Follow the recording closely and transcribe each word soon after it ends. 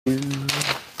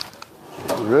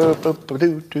Good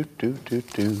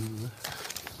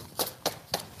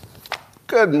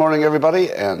morning, everybody,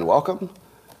 and welcome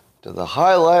to the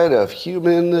highlight of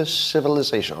human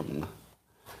civilization.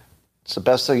 It's the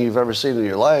best thing you've ever seen in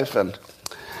your life, and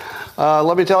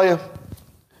let me tell you,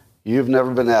 you've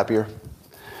never been happier.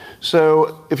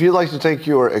 So if you'd like to take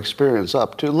your experience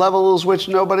up to levels which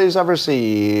nobody's ever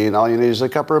seen, all you need is a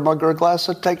cup or a mug or a glass,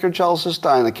 a tankard, chalice,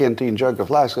 stein, a canteen, jug, a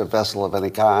flask, a vessel of any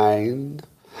kind.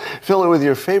 Fill it with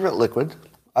your favorite liquid.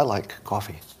 I like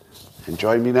coffee. And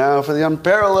join me now for the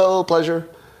unparalleled pleasure,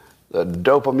 the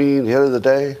dopamine hit of the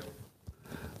day.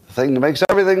 The thing that makes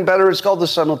everything better. It's called the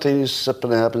simultaneous sip,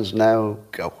 and it happens now.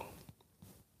 Go.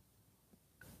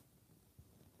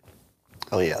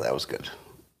 Oh, yeah, that was good.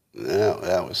 Yeah,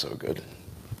 that was so good.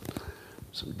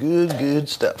 Some good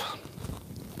stuff.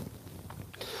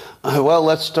 Well,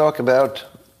 let's talk about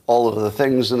all of the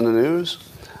things in the news.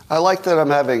 I like that I'm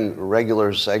having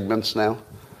regular segments now.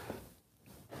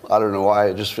 I don't know why,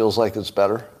 it just feels like it's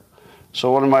better. So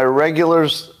one of my regular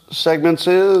segments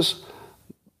is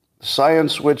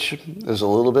science, which is a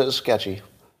little bit sketchy.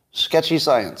 Sketchy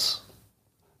science.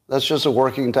 That's just a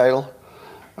working title.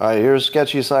 All right, here's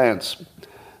sketchy science.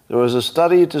 There was a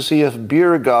study to see if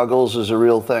beer goggles is a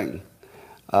real thing.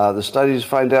 The studies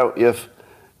find out if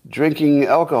drinking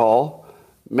alcohol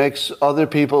makes other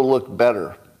people look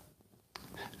better.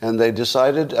 And they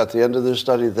decided at the end of their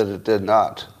study that it did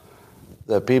not.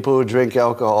 That people who drink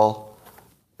alcohol,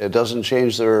 it doesn't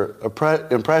change their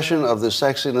impression of the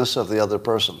sexiness of the other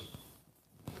person.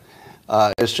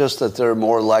 It's just that they're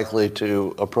more likely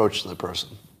to approach the person.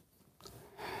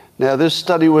 Now, this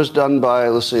study was done by,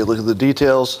 let's see, look at the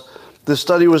details. This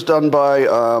study was done by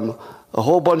a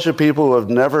whole bunch of people who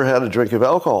have never had a drink of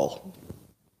alcohol.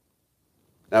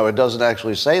 Now, it doesn't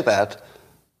actually say that,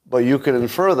 but you can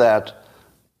infer that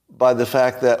by the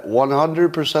fact that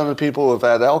 100% of people who have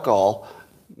had alcohol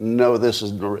know this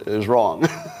is wrong.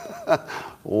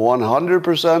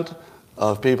 100%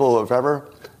 of people who have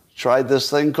ever tried this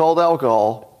thing called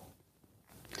alcohol,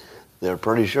 they're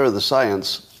pretty sure the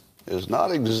science is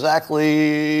not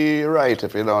exactly right,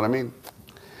 if you know what I mean.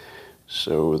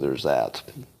 So there's that.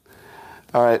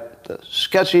 All right,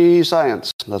 sketchy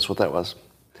science. That's what that was.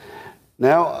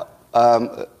 Now,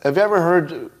 have you ever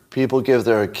heard people give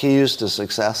their keys to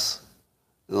success?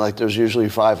 Like there's usually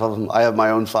 5 of them. I have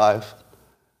my own 5,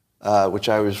 which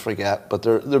I always forget. But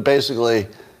they're basically,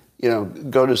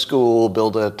 go to school,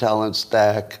 build a talent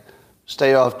stack,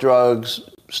 stay off drugs,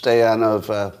 stay out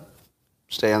of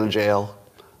jail.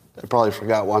 I probably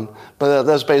forgot one. But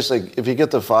that's basically, if you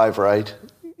get the 5 right,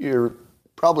 you're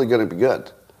probably going to be good.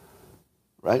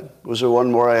 Right? Was there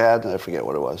one more I had? I forget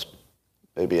what it was.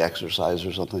 Maybe exercise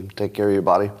or something. Take care of your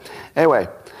body. Anyway,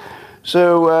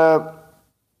 so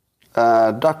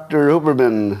Dr.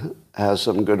 Huberman has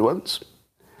some good ones.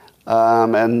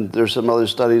 And there's some other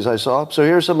studies I saw. So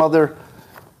here's some other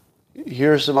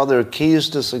keys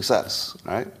to success.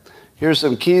 All right? Here's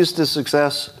some keys to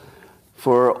success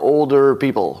for older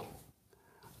people.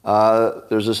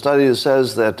 There's a study that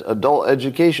says that adult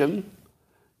education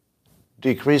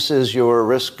decreases your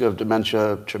risk of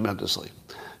dementia tremendously.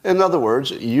 In other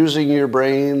words, using your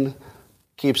brain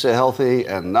keeps it healthy,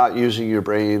 and not using your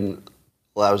brain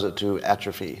allows it to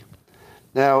atrophy.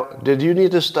 Now, did you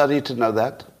need a study to know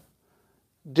that?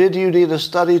 Did you need a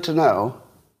study to know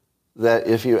that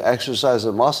if you exercise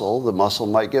a muscle, the muscle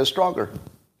might get stronger?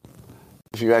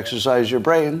 If you exercise your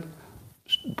brain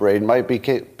might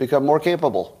become more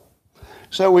capable.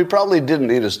 So we probably didn't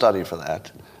need a study for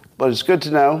that. But it's good to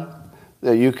know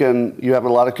that you have a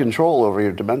lot of control over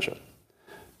your dementia.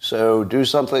 So do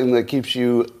something that keeps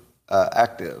you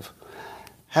active.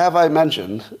 Have I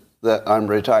mentioned that I'm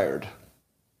retired?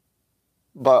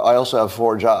 But I also have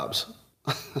 4 jobs.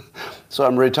 So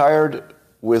I'm retired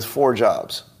with 4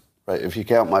 jobs, right? If you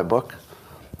count my book,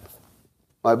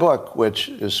 which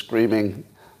is screaming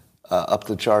up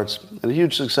the charts, and a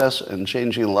huge success and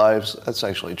changing lives. That's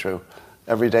actually true.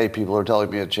 Every day people are telling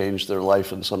me it changed their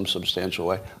life in some substantial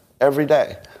way. Every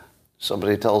day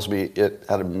somebody tells me it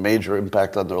had a major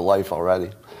impact on their life already.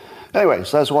 Anyway,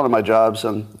 so that's one of my jobs,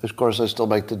 and of course I still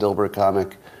make the Dilbert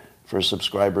comic for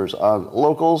subscribers on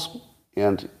Locals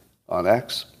and on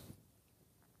X.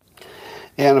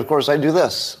 And of course I do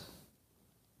this.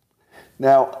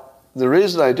 Now, the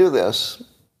reason I do this,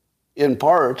 in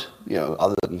part,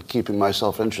 other than keeping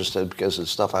myself interested because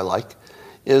it's stuff I like,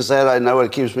 is that I know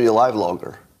it keeps me alive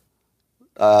longer.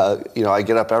 I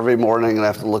get up every morning and I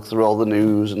have to look through all the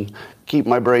news and keep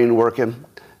my brain working,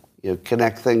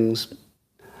 connect things.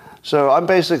 So I'm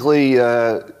basically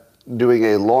doing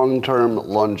a long-term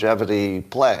longevity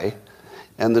play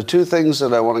And the two things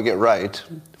that I want to get right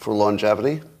for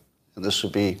longevity, and this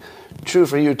would be true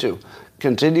for you too,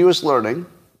 continuous learning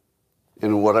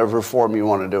in whatever form you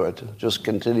want to do it, just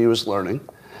continuous learning,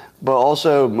 but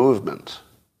also movement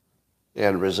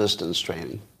and resistance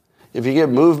training. If you get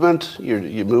movement,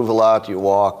 you move a lot, you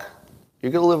walk,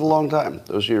 you're going to live a long time.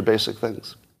 Those are your basic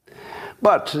things.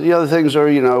 But the other things are,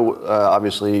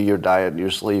 obviously your diet and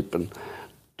your sleep. And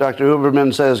Dr.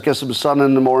 Huberman says, get some sun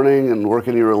in the morning and work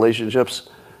in your relationships.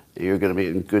 You're going to be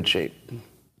in good shape.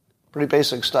 Pretty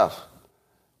basic stuff.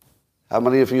 How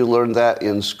many of you learned that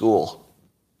in school?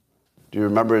 Do you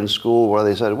remember in school where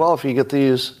they said, well, if you get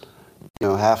these,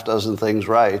 half dozen things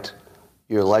right,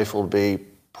 your life will be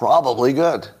probably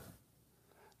good?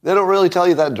 They don't really tell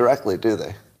you that directly, do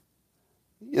they?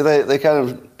 They kind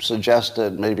of suggest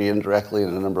it maybe indirectly in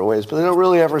a number of ways, but they don't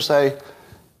really ever say,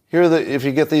 if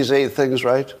you get these 8 things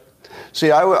right.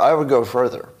 See, I would go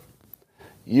further.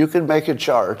 You can make a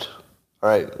chart. All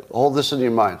right, hold this in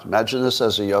your mind. Imagine this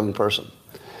as a young person.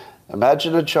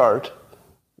 Imagine a chart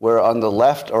where on the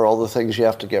left are all the things you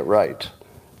have to get right.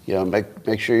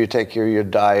 Make sure you take care of your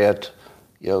diet,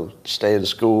 stay in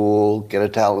school, get a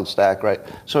talent stack, right?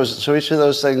 So each of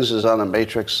those things is on a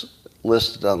matrix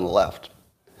listed on the left.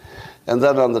 And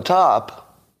then on the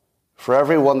top, for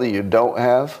every one that you don't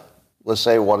have, let's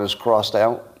say one is crossed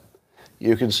out,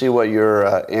 you can see what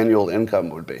your annual income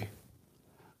would be.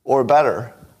 Or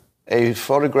better, a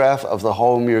photograph of the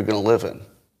home you're going to live in,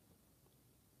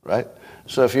 right?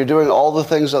 So if you're doing all the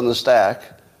things on the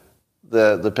stack,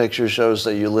 the picture shows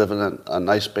that you live in a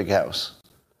nice big house.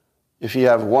 If you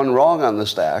have one wrong on the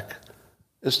stack,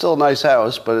 it's still a nice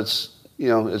house, but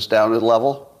it's down at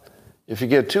level. If you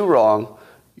get 2 wrong,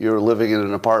 you're living in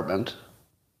an apartment,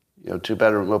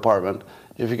 2-bedroom apartment.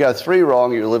 If you got 3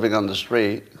 wrong, you're living on the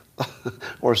street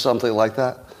or something like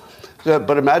that.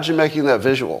 But imagine making that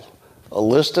visual. A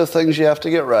list of things you have to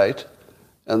get right,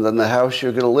 and then the house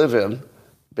you're going to live in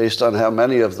based on how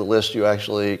many of the list you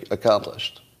actually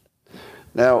accomplished.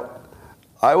 Now,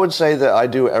 I would say that I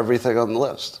do everything on the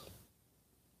list.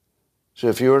 So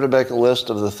if you were to make a list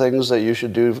of the things that you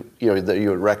should do, that you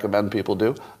would recommend people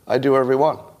do, I do every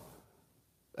one.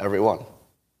 Every one.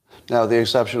 Now, the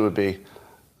exception would be,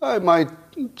 I might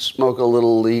smoke a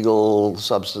little legal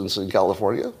substance in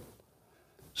California.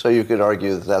 So you could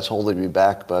argue that that's holding me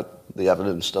back, but the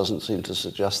evidence doesn't seem to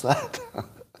suggest that.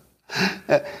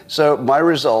 So my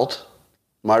result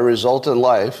in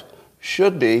life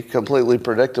should be completely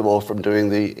predictable from doing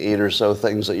the 8 or so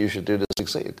things that you should do to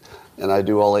succeed. And I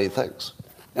do all 8 things.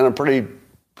 And I'm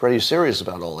pretty serious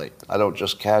about all 8. I don't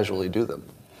just casually do them.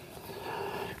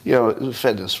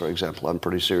 Fitness, for example, I'm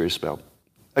pretty serious about.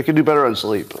 I can do better on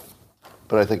sleep,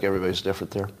 but I think everybody's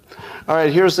different there. All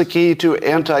right, here's the key to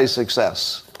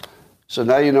anti-success. So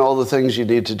now you know all the things you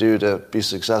need to do to be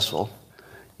successful.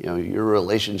 Your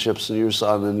relationships and your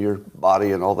son and your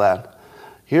body and all that.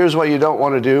 Here's what you don't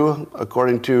want to do,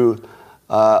 according to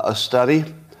a study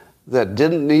that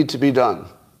didn't need to be done.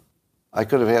 I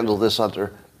could have handled this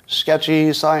under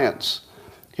sketchy science.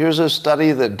 Here's a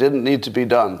study that didn't need to be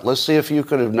done. Let's see if you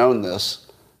could have known this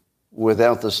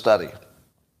without the study.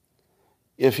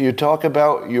 If you talk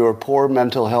about your poor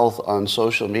mental health on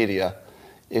social media,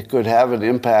 it could have an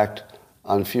impact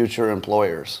on future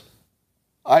employers.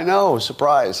 I know,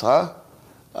 surprise, huh?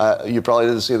 You probably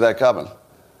didn't see that coming.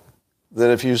 That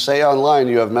if you say online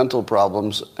you have mental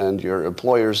problems and your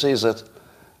employer sees it,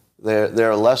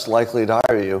 they're less likely to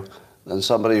hire you than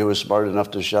somebody who is smart enough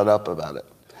to shut up about it.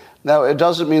 Now, it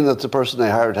doesn't mean that the person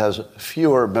they hired has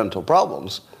fewer mental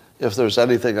problems. If there's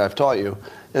anything I've taught you,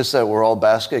 it's that we're all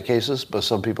basket cases, but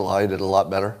some people hide it a lot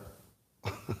better.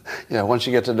 Once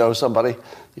you get to know somebody,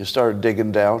 you start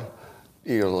digging down.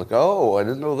 You're like, oh, I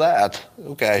didn't know that.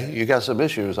 Okay, you got some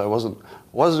issues. I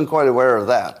wasn't quite aware of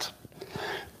that.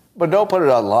 But don't put it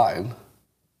online.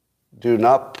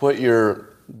 Don't put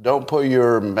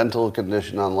your mental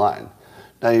condition online.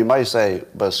 Now, you might say,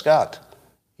 but Scott,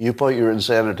 you put your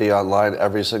insanity online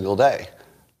every single day.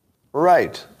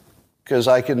 Right, because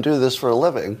I can do this for a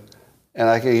living, and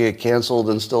I can get canceled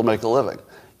and still make a living.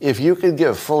 If you can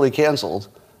get fully canceled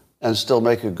and still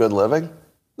make a good living,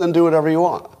 then do whatever you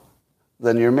want.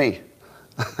 Then you're me.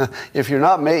 If you're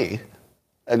not me,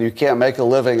 and you can't make a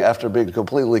living after being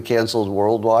completely canceled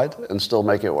worldwide and still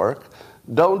make it work,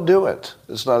 don't do it.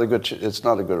 It's not a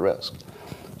good risk.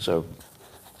 So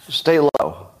stay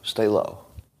low. Stay low.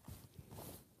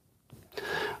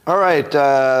 All right,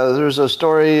 there's a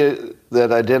story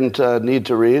that I didn't need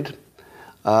to read,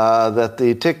 that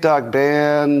the TikTok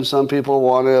ban, some people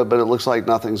want it, but it looks like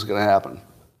nothing's going to happen.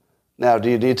 Now, do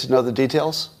you need to know the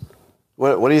details?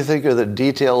 What do you think are the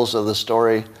details of the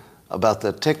story about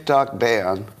the TikTok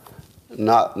ban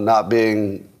not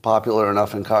being popular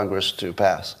enough in Congress to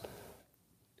pass.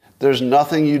 There's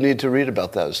nothing you need to read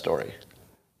about that story.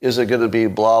 Is it going to be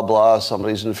blah, blah,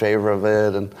 somebody's in favor of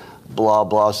it, and blah,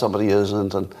 blah, somebody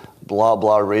isn't, and blah,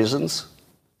 blah reasons?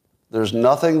 There's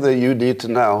nothing that you need to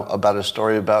know about a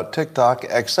story about TikTok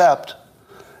except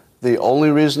the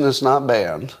only reason it's not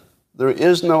banned, there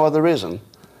is no other reason,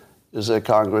 is that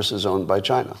Congress is owned by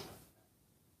China.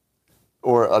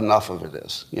 Or enough of it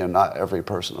is. Not every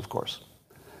person, of course.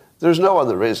 There's no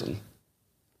other reason.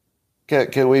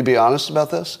 Can we be honest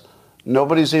about this?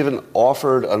 Nobody's even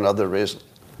offered another reason.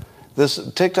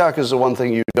 This TikTok is the one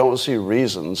thing you don't see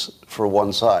reasons for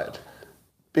one side,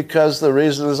 because the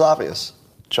reason is obvious.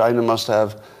 China must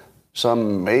have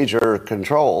some major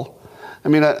control. I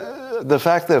mean, the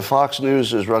fact that Fox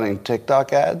News is running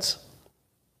TikTok ads,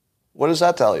 what does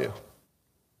that tell you?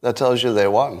 That tells you they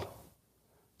won.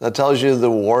 That tells you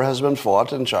the war has been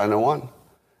fought and China won.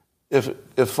 If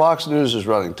Fox News is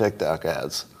running TikTok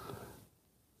ads,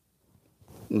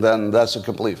 then that's a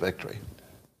complete victory.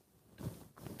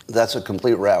 That's a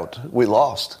complete rout. We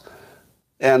lost.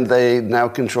 And they now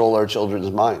control our children's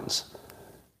minds.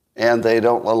 And they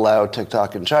don't allow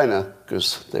TikTok in China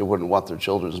because they wouldn't want their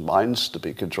children's minds to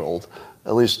be controlled,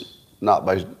 at least not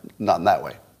in that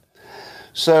way.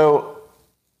 So,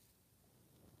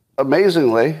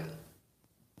 amazingly,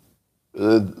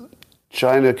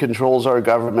 China controls our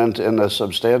government in a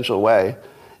substantial way,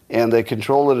 and they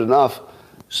control it enough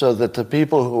so that the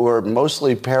people who are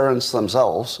mostly parents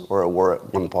themselves, or were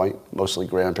at one point, mostly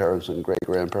grandparents and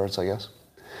great-grandparents, I guess,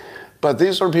 but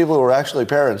these are people who are actually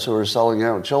parents who are selling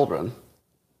out children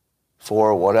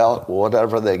for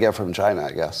whatever they get from China,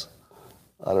 I guess.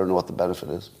 I don't know what the benefit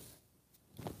is.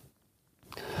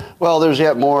 Well, there's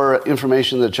yet more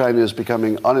information that China is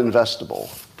becoming uninvestable.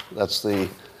 That's the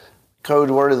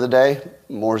code word of the day.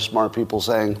 More smart people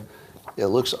saying it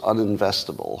looks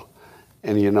uninvestable.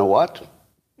 And you know what?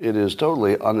 It is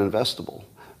totally uninvestable.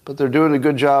 But they're doing a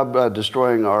good job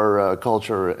destroying our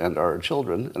culture and our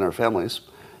children and our families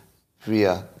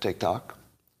via TikTok.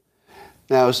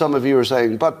 Now, some of you are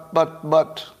saying, but,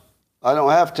 I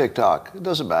don't have TikTok. It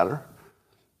doesn't matter.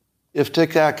 If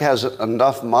TikTok has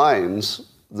enough minds,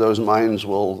 those minds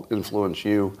will influence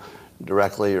you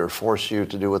directly or force you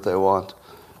to do what they want.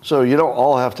 So you don't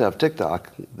all have to have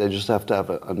TikTok. They just have to have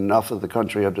enough of the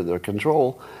country under their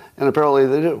control, and apparently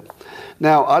they do.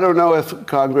 Now, I don't know if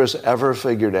Congress ever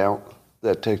figured out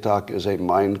that TikTok is a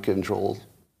mind control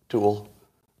tool.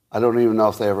 I don't even know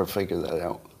if they ever figured that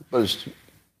out. But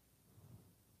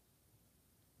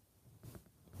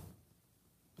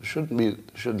should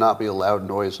not be a loud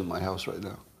noise in my house right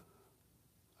now.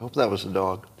 I hope that was a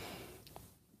dog.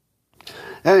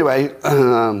 Anyway,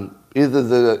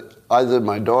 either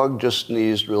my dog just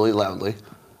sneezed really loudly,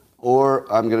 or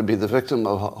I'm going to be the victim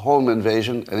of a home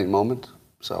invasion any moment.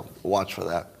 So watch for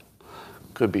that.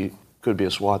 Could be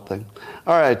a SWAT thing.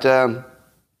 All right.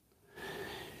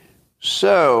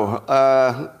 So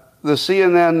the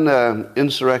CNN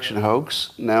insurrection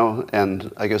hoax now,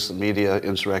 and I guess the media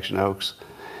insurrection hoax,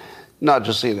 not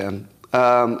just CNN,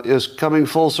 is coming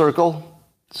full circle.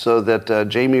 So that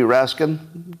Jamie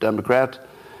Raskin, Democrat,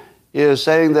 is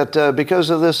saying that because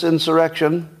of this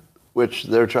insurrection, which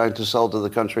they're trying to sell to the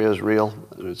country as real,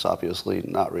 and it's obviously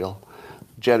not real,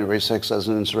 January 6th as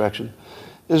an insurrection.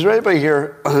 Is there anybody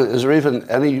here, is there even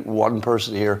any one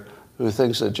person here who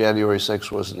thinks that January 6th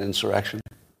was an insurrection?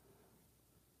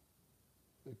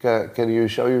 Can you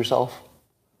show yourself?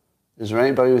 Is there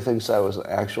anybody who thinks that was an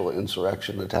actual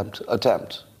insurrection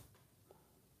attempt?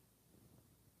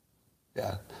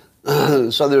 Yeah.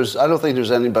 So I don't think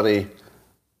there's anybody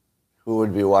who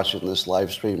would be watching this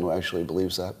live stream who actually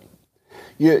believes that.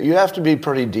 You have to be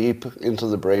pretty deep into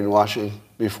the brainwashing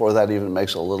before that even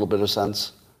makes a little bit of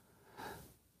sense.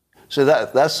 So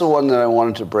that's the one that I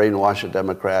wanted to brainwash a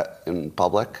Democrat in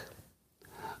public.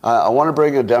 I want to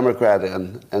bring a Democrat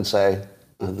in and say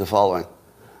the following.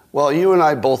 Well, you and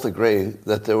I both agree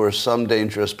that there were some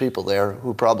dangerous people there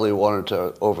who probably wanted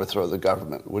to overthrow the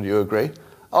government. Would you agree?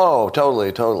 Oh,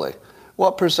 totally.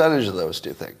 What percentage of those do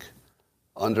you think?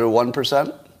 Under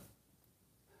 1%?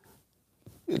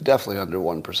 Definitely under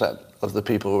 1% of the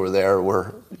people who were there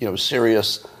were,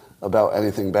 serious about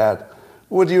anything bad.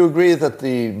 Would you agree that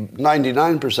the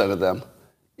 99% of them,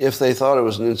 if they thought it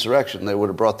was an insurrection, they would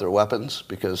have brought their weapons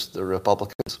because they're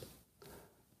Republicans?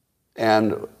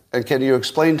 And can you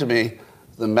explain to me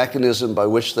the mechanism by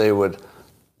which they would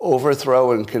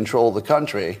overthrow and control the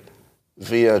country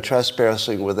via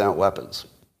trespassing without weapons?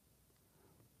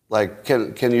 Like,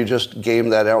 can you just game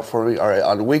that out for me? All right,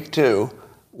 on week 2,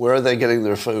 where are they getting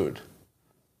their food?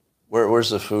 Where's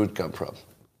the food come from?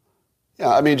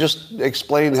 Yeah, I mean, just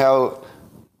explain how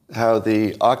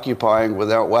the occupying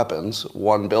without weapons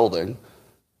one building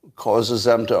causes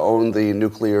them to own the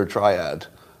nuclear triad.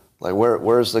 Like,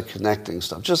 where's the connecting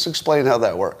stuff? Just explain how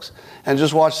that works. And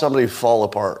just watch somebody fall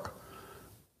apart.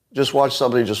 Just watch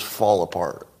somebody just fall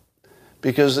apart.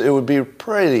 Because it would be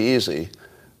pretty easy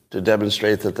to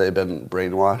demonstrate that they've been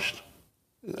brainwashed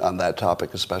on that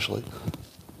topic especially.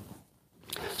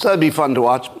 So that'd be fun to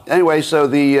watch. Anyway, so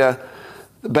the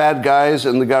bad guys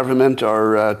in the government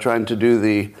are trying to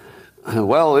do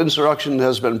insurrection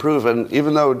has been proven,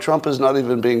 even though Trump is not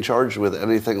even being charged with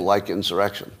anything like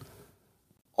insurrection.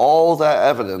 All that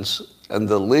evidence, and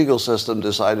the legal system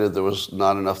decided there was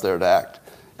not enough there to act.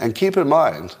 And keep in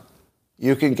mind,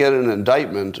 you can get an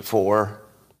indictment for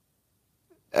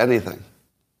anything.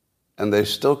 And they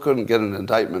still couldn't get an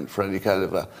indictment for any kind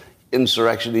of a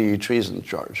insurrection treason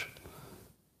charge.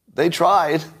 They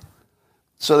tried.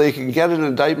 So they can get an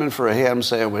indictment for a ham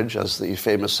sandwich, as the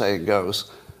famous saying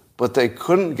goes, but they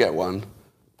couldn't get one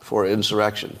for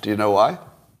insurrection. Do you know why?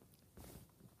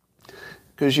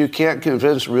 Because you can't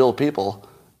convince real people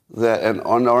that an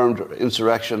unarmed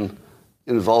insurrection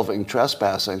involving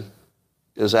trespassing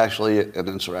is actually an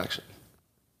insurrection.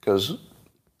 Because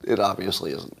it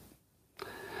obviously isn't.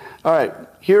 All right,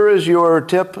 here is your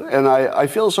tip, and I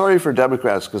feel sorry for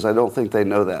Democrats because I don't think they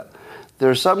know that. There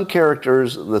are some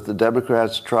characters that the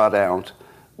Democrats trot out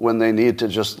when they need to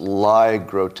just lie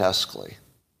grotesquely.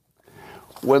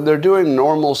 When they're doing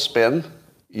normal spin,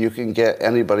 you can get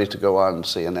anybody to go on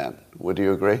CNN. Would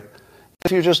you agree?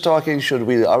 If you're just talking, should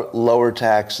we lower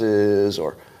taxes,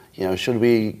 or should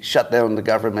we shut down the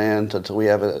government until we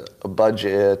have a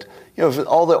budget?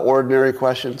 All the ordinary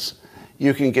questions,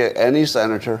 you can get any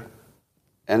senator,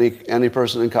 any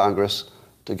person in Congress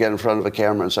to get in front of a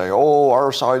camera and say, oh,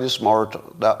 our side is smart,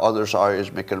 that other side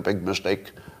is making a big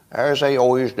mistake, as they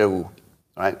always do,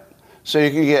 right? So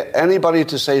you can get anybody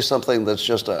to say something that's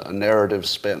just a narrative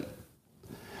spin.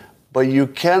 But you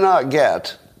cannot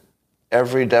get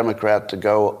every Democrat to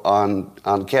go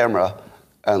on camera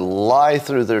and lie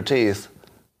through their teeth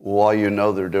while you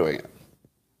know they're doing it.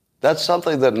 That's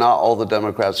something that not all the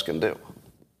Democrats can do.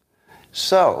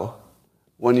 So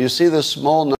when you see the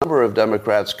small number of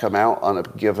Democrats come out on a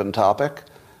given topic,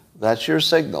 that's your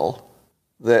signal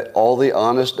that all the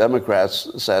honest Democrats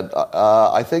said,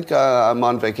 I think I'm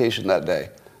on vacation that day.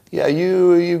 Yeah,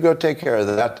 you go take care of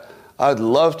that. I'd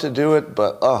love to do it,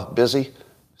 but busy,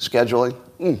 scheduling.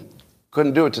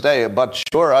 Couldn't do it today, but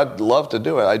sure, I'd love to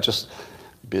do it. I just,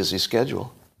 busy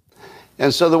schedule.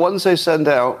 And so the ones they send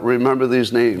out, remember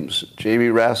these names: Jamie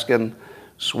Raskin,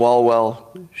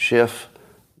 Swalwell, Schiff,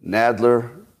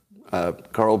 Nadler,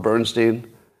 Carl Bernstein,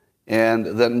 and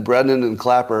then Brennan and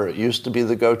Clapper used to be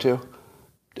the go-to.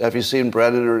 Have you seen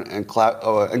Brennan and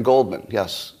Goldman?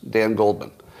 Yes, Dan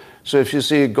Goldman. So if you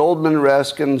see Goldman,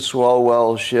 Raskin,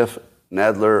 Swalwell, Schiff,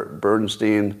 Nadler,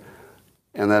 Bernstein,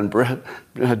 and then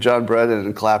John Brennan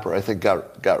and Clapper, I think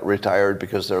got retired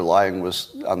because their lying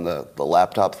was on the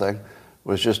laptop thing,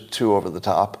 was just too over the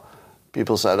top.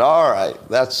 People said, all right,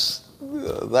 that's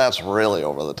really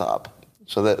over the top.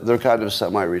 So that they're kind of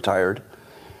semi-retired.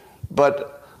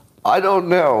 But I don't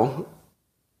know.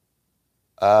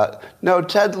 No,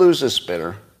 Ted Lieu's a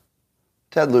spinner.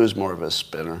 Ted Lieu's more of a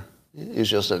spinner. He's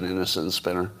just an innocent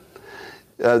spinner.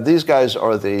 These guys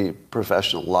are the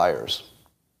professional liars.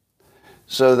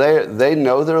 So they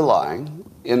know they're lying,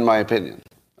 in my opinion.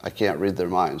 I can't read their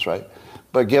minds, right?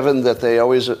 But given that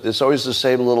it's always the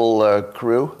same little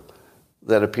crew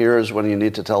that appears when you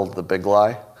need to tell the big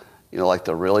lie, like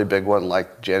the really big one,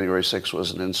 like January 6th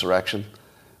was an insurrection,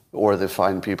 or the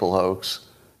Fine People hoax.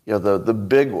 The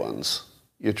big ones,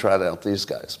 you trot out these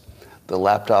guys. The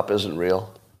laptop isn't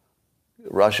real.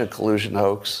 Russia collusion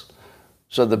hoax.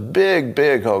 So the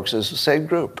big hoax is the same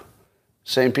group,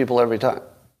 same people every time.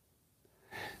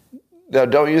 Now,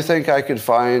 don't you think I could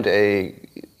find a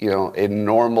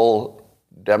normal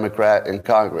Democrat in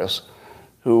Congress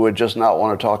who would just not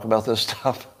want to talk about this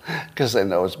stuff because they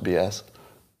know it's BS?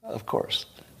 Of course.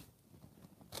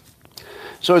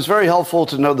 So it's very helpful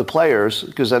to know the players,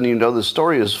 because then you know the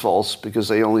story is false, because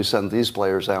they only send these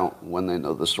players out when they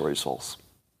know the story is false.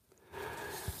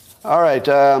 All right.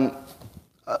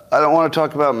 I don't want to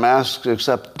talk about masks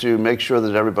except to make sure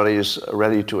that everybody is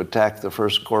ready to attack the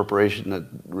first corporation that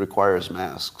requires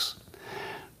masks.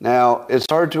 Now, it's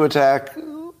hard to attack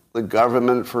the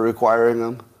government for requiring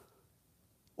them,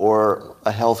 or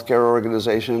a healthcare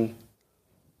organization.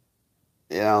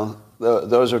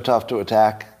 Those are tough to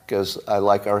attack because I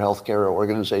like our healthcare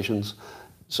organizations.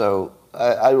 So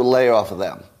I would lay off of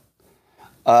them.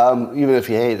 Even if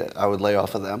you hate it, I would lay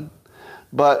off of them.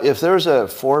 But if there's a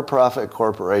for-profit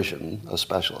corporation,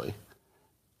 especially,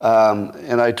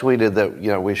 and I tweeted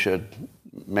that we should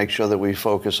make sure that we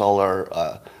focus all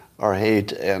our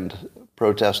hate and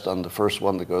protest on the first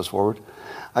one that goes forward,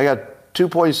 I got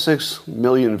 2.6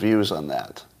 million views on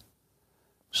that.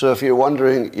 So if you're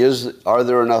wondering, are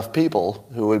there enough people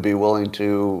who would be willing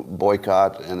to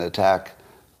boycott and attack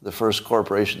the first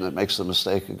corporation that makes the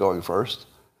mistake of going first?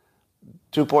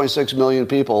 2.6 million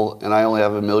people, and I only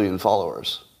have 1 million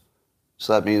followers.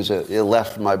 So that means it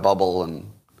left my bubble and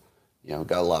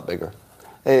got a lot bigger.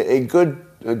 A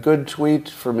good tweet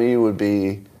for me would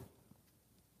be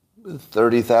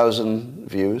 30,000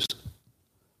 views.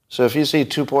 So if you see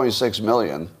 2.6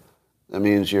 million, that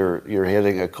means you're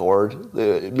hitting a chord.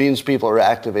 It means people are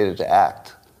activated to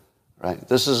act, right?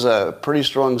 This is a pretty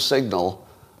strong signal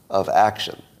of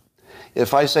action.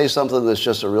 If I say something that's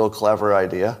just a real clever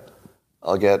idea,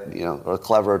 I'll get, or a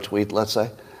clever tweet, let's say,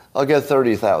 I'll get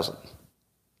 30,000.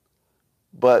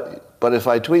 But if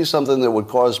I tweet something that would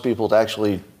cause people to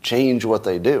actually change what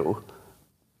they do,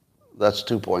 that's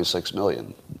 2.6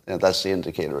 million. And that's the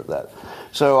indicator of that.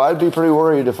 So I'd be pretty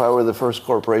worried if I were the first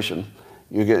corporation.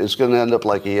 It's going to end up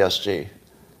like ESG.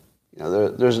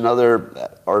 There's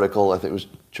another article, I think it was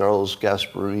Charles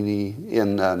Gasparini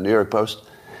in New York Post,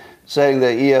 saying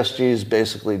that ESG is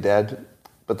basically dead.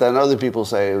 But then other people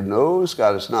say, no,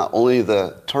 Scott, it's not. Only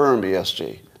the term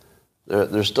ESG.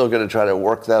 They're still going to try to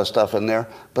work that stuff in there.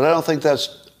 But I don't think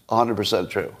that's 100%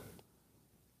 true.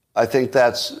 I think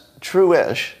that's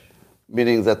true-ish,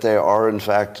 meaning that they are, in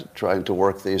fact, trying to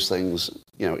work these things,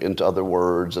 into other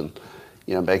words and,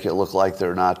 make it look like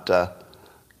they're not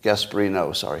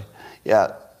Gasparino, sorry.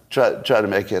 Yeah, try to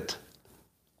make it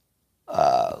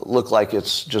look like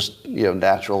it's just,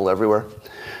 natural everywhere.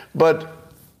 But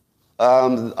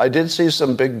I did see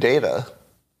some big data.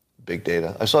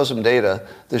 I saw some data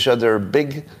that showed there are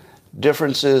big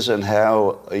differences in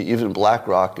how even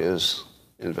BlackRock is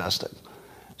investing.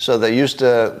 So they used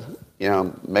to,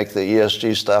 make the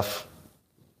ESG stuff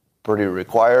pretty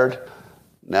required.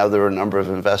 Now there are a number of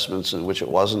investments in which it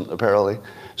wasn't, apparently.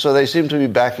 So they seem to be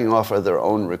backing off of their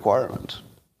own requirement,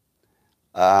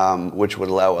 which would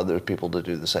allow other people to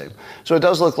do the same. So it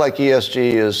does look like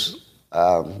ESG is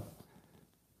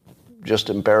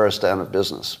just embarrassed out of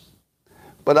business.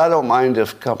 But I don't mind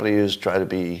if companies try to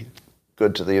be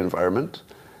good to the environment,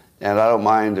 and I don't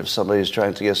mind if somebody's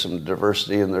trying to get some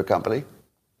diversity in their company.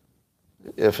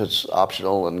 If it's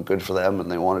optional and good for them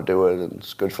and they want to do it and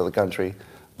it's good for the country,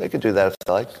 they could do that if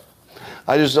they like.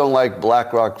 I just don't like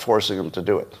BlackRock forcing them to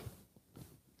do it,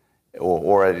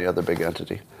 or any other big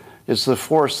entity. It's the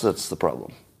force that's the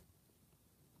problem.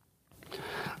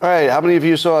 All right, how many of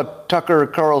you saw Tucker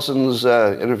Carlson's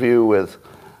interview with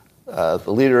the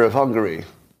leader of Hungary?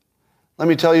 Let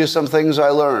me tell you some things I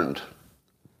learned.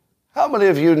 How many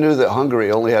of you knew that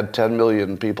Hungary only had 10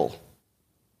 million people?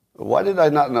 Why did I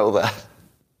not know that?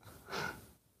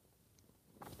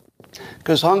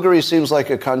 Because Hungary seems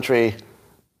like a country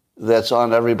that's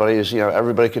on everybody's,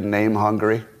 everybody can name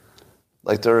Hungary.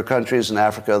 Like there are countries in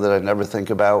Africa that I never think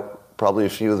about, probably a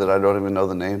few that I don't even know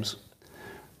the names.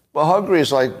 But Hungary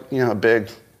is like, a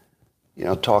big,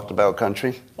 talked about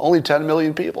country. Only 10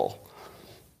 million people.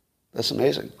 That's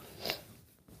amazing.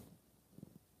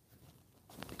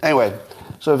 Anyway,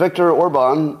 so Viktor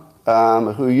Orban,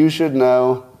 who you should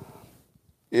know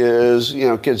is,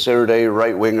 considered a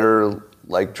right-winger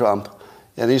like Trump.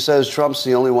 And he says Trump's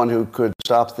the only one who could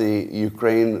stop the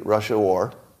Ukraine-Russia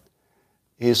war.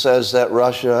 He says that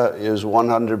Russia is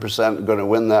 100% going to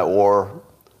win that war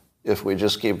if we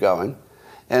just keep going.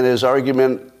 And his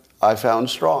argument I found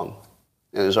strong.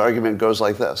 And his argument goes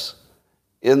like this.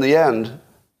 In the end,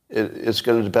 it's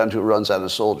going to depend who runs out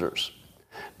of soldiers.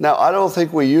 Now, I don't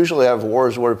think we usually have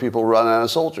wars where people run out of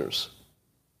soldiers.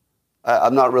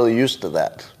 I'm not really used to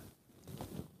that.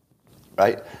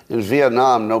 Right? In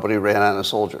Vietnam, nobody ran out of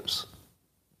soldiers.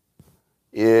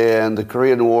 In the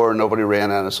Korean War, nobody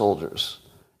ran out of soldiers.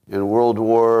 In World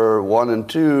War I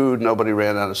and II, nobody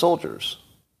ran out of soldiers.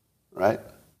 Right?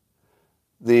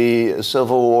 The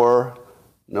Civil War,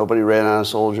 nobody ran out of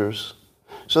soldiers.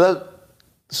 So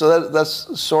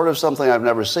that's sort of something I've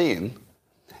never seen.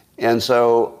 And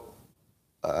so,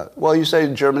 you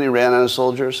say Germany ran out of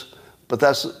soldiers, but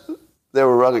they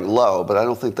were running low, but I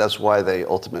don't think that's why they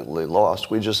ultimately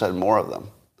lost. We just had more of them.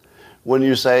 When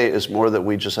you say it's more that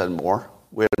we just had more,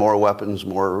 we had more weapons,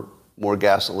 more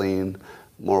gasoline,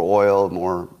 more oil,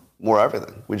 more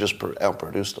everything. We just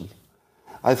outproduced them.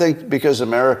 I think because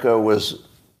America was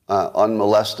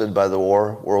unmolested by the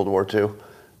war, World War II,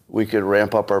 we could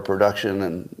ramp up our production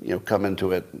and come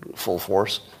into it full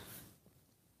force.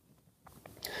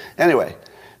 Anyway,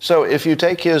 so if you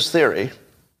take his theory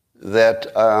that,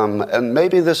 and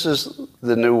maybe this is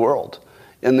the new world.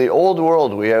 In the old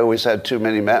world, we always had too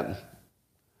many men.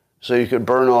 So you could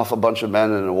burn off a bunch of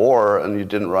men in a war and you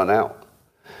didn't run out.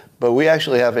 But we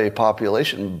actually have a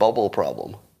population bubble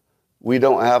problem. We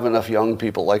don't have enough young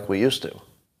people like we used to.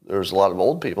 There's a lot of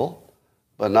old people,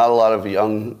 but not a lot of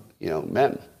young,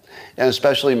 men. And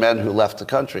especially men who left the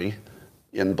country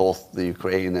in both the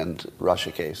Ukraine and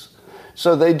Russia case.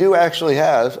 So they do actually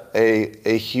have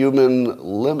a human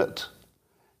limit.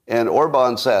 And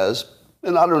Orban says,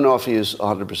 and I don't know if he's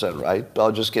 100% right, but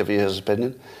I'll just give you his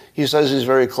opinion. He says he's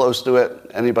very close to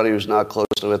it. Anybody who's not close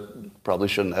to it probably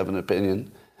shouldn't have an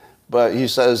opinion. But he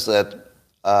says that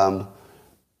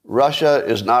Russia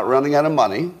is not running out of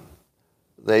money.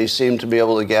 They seem to be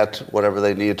able to get whatever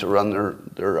they need to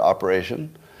run their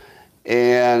operation.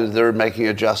 And they're making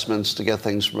adjustments to get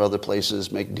things from other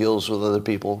places, make deals with other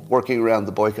people, working around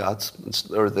the boycotts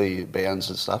or the bans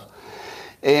and stuff.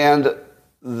 And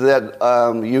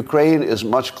that Ukraine is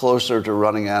much closer to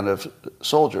running out of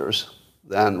soldiers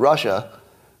than Russia,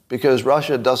 because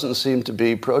Russia doesn't seem to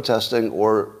be protesting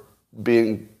or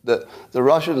being... The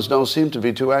Russians don't seem to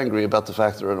be too angry about the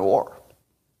fact they're in a war.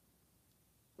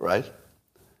 Right?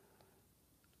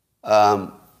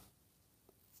 All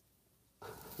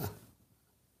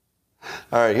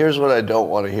right, here's what I don't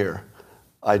want to hear.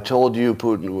 I told you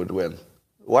Putin would win.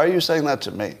 Why are you saying that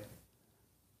to me?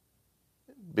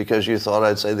 Because you thought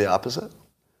I'd say the opposite?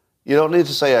 You don't need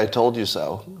to say I told you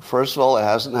so. First of all, it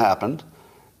hasn't happened.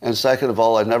 And second of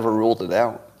all, I never ruled it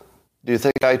out. Do you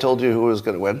think I told you who was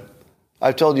going to win?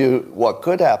 I've told you what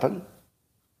could happen.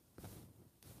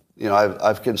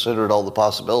 I've considered all the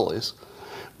possibilities.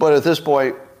 But at this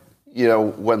point,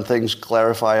 when things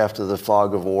clarify after the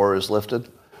fog of war is lifted,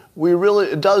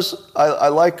 I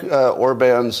like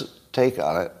Orban's take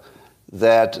on it,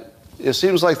 that it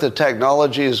seems like the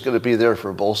technology is going to be there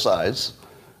for both sides.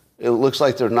 It looks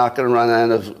like they're not going to run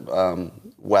out of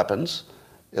weapons.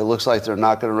 It looks like they're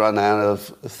not going to run out of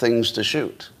things to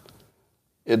shoot.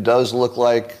 It does look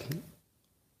like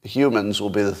humans will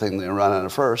be the thing they run out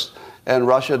of first, and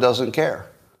Russia doesn't care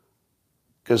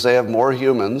because they have more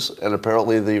humans, and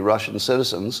apparently the Russian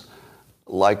citizens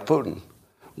like Putin.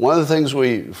 One of the things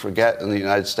we forget in the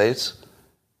United States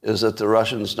is that the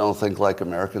Russians don't think like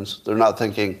Americans. They're not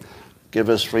thinking, give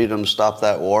us freedom, stop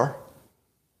that war.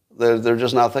 They're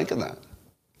just not thinking that.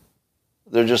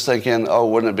 They're just thinking, oh,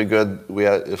 wouldn't it be good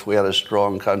if we had a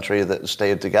strong country that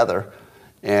stayed together,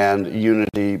 and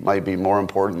unity might be more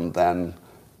important than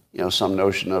some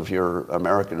notion of your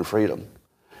American freedom.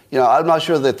 I'm not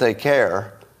sure that they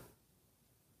care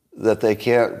that they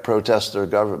can't protest their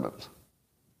government.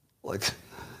 Like,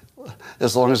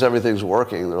 as long as everything's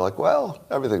working, they're like, well,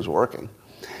 everything's working.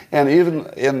 And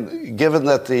given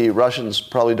that the Russians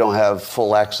probably don't have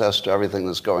full access to everything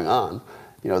that's going on,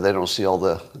 they don't see all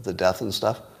the death and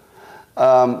stuff.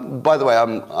 By the way,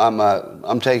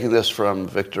 I'm taking this from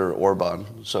Viktor Orban,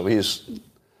 so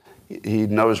he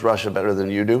knows Russia better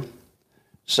than you do.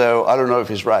 So I don't know if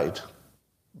he's right,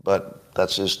 but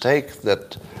that's his take,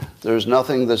 that there's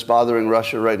nothing that's bothering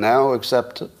Russia right now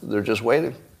except they're just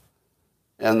waiting.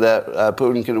 And that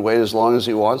Putin can wait as long as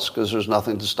he wants because there's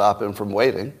nothing to stop him from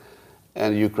waiting,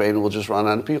 and Ukraine will just run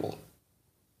out of people.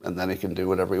 And then he can do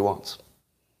whatever he wants.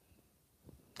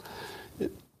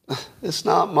 It's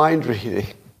not mind reading.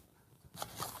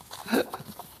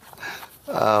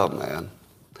 Oh, man.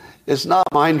 It's not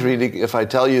mind reading if I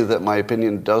tell you that my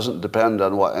opinion doesn't depend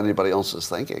on what anybody else is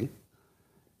thinking.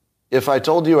 If I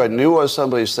told you I knew what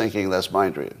somebody's thinking, that's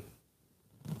mind reading.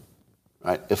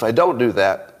 Right? If I don't do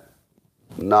that,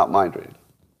 not mind reading.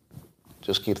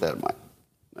 Just keep that in mind.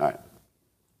 All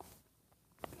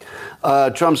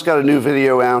right. Trump's got a new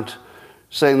video out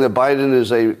saying that Biden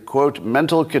is a, quote,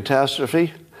 mental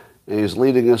catastrophe, and he's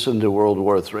leading us into World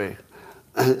War III.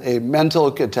 A mental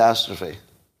catastrophe.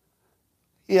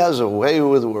 He has a way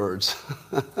with words.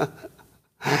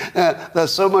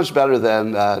 That's so much better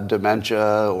than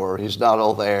dementia or he's not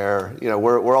all there.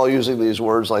 We're all using these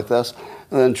words like this.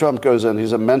 And then Trump goes in,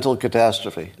 he's a mental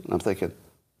catastrophe. And I'm thinking,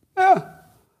 yeah,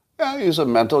 he's a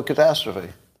mental catastrophe.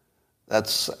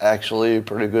 That's actually a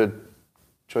pretty good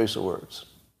choice of words.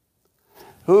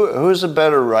 Who's a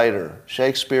better writer,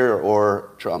 Shakespeare or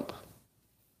Trump?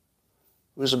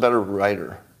 Who's a better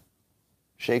writer,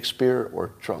 Shakespeare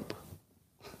or Trump?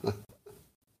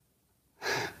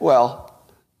 Well,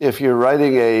 if you're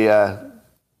writing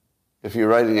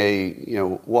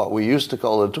what we used to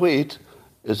call a tweet,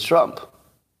 it's Trump.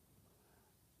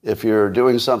 If you're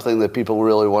doing something that people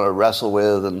really want to wrestle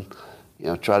with and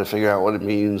try to figure out what it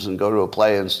means and go to a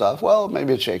play and stuff, well,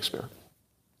 maybe it's Shakespeare.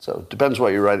 So it depends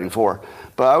what you're writing for.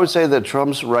 But I would say that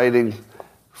Trump's writing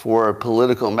for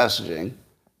political messaging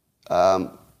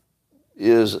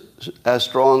is as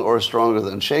strong or stronger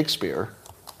than Shakespeare.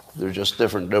 They're just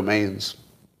different domains.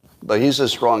 But he's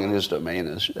as strong in his domain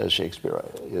as Shakespeare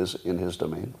is in his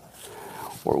domain,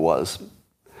 or was.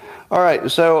 All right,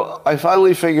 so I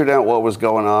finally figured out what was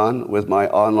going on with my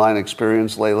online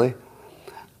experience lately,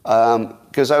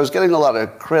 because I was getting a lot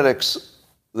of critics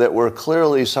that were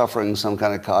clearly suffering some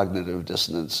kind of cognitive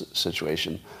dissonance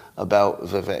situation about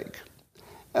Vivek.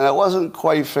 And I wasn't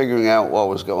quite figuring out what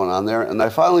was going on there, and I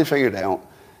finally figured out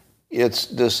it's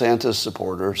DeSantis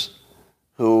supporters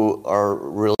who are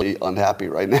really unhappy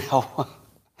right now,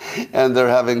 and they're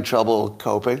having trouble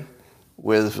coping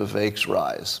with Vivek's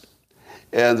rise.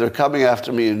 And they're coming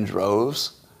after me in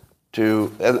droves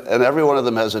and every one of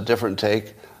them has a different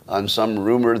take on some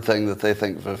rumored thing that they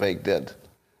think Vivek did.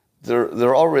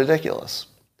 They're all ridiculous.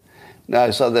 Now, I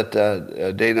saw that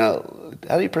Dana,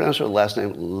 how do you pronounce her last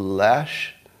name?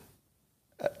 Lash?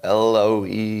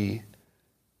 Loesh?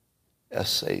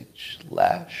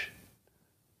 Lash?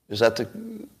 Is that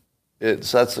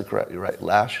that's the correct, you're right,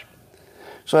 Lash?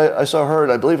 So I saw her,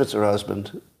 and I believe it's her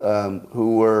husband,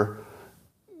 who were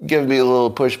giving me a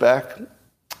little pushback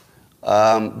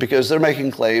because they're making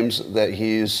claims that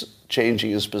he's changing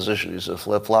his position. He's a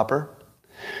flip-flopper.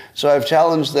 So I've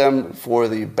challenged them for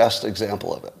the best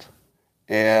example of it.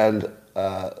 And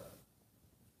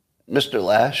Mr.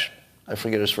 Lash, I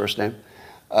forget his first name,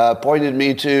 pointed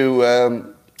me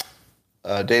to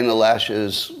Dana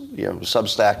Lash's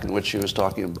Substack, in which she was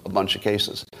talking a bunch of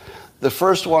cases. The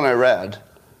first one I read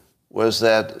was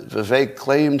that Vivek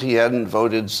claimed he hadn't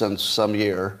voted since some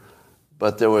year,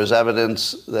 but there was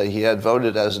evidence that he had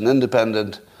voted as an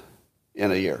independent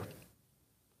in a year.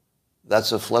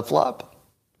 That's a flip-flop.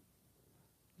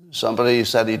 Somebody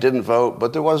said he didn't vote,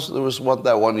 but there was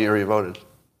that 1 year he voted.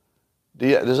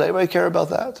 Does anybody care about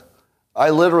that? I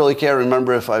literally can't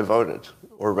remember if I voted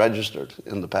or registered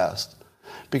in the past.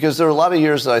 Because there were a lot of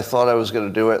years that I thought I was going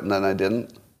to do it, and then I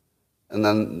didn't. And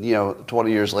then,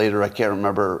 20 years later, I can't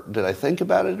remember, did I think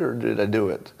about it or did I do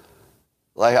it?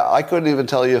 Like, I couldn't even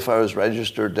tell you if I was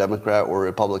registered Democrat or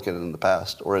Republican in the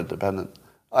past or independent.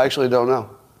 I actually don't know.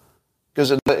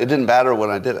 Because it didn't matter when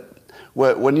I did it.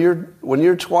 When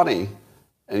you're 20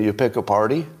 and you pick a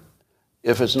party,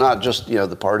 if it's not just,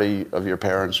 the party of your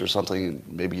parents or something,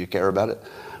 maybe you care about it.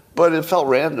 But it felt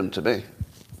random to me.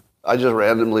 I just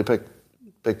randomly picked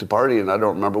a party, and I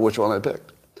don't remember which one I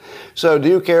picked. So do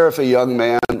you care if a young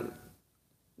man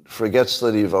forgets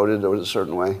that he voted a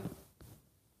certain way?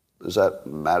 Does that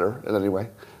matter in any way?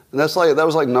 And that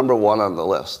was like number one on the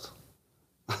list.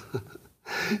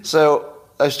 So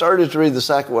I started to read the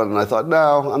second one, and I thought,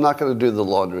 no, I'm not going to do the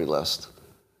laundry list.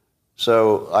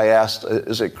 So I asked,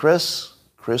 is it Chris?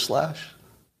 Chris Lash?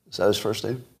 Is that his first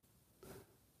name?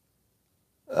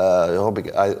 I hope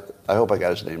I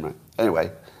got his name right.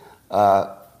 Anyway,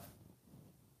 I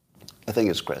think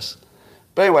it's Chris.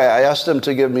 But anyway, I asked him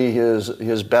to give me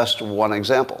his best one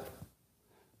example.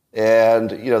 And,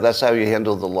 that's how you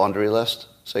handle the laundry list.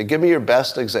 Say, give me your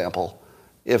best example.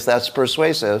 If that's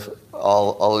persuasive,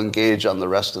 I'll engage on the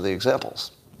rest of the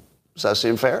examples. Does that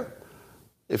seem fair?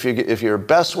 If your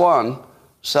best one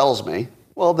sells me,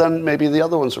 well, then maybe the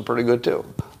other ones are pretty good too.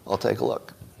 I'll take a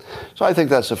look. So I think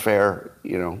that's a fair,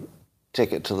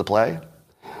 ticket to the play.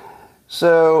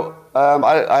 So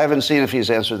I haven't seen if he's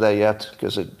answered that yet,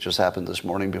 because it just happened this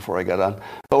morning before I got on.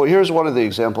 But here's one of the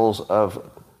examples of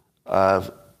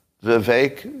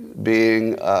Vivek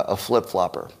being a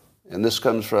flip-flopper. And this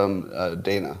comes from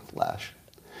Dana Lash.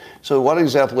 So one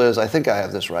example is, I think I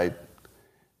have this right,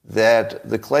 that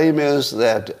the claim is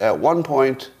that at one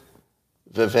point,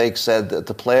 Vivek said that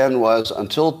the plan was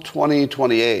until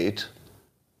 2028,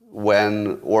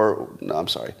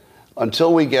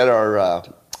 until we get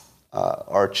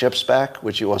our chips back,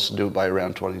 which he wants to do by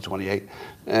around 2028,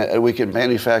 and we can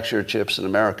manufacture chips in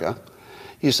America.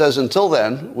 He says until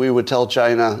then, we would tell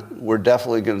China we're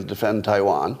definitely going to defend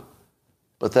Taiwan,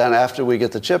 but then after we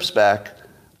get the chips back,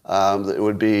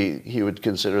 he would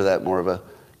consider that more of a,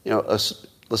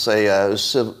 let's say,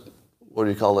 what do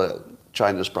you call it?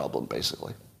 China's problem,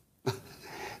 basically.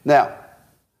 Now,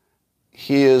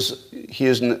 he is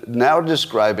now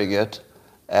describing it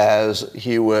as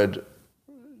he would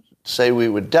say we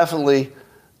would definitely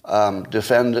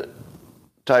defend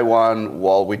Taiwan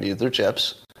while we need their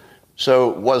chips.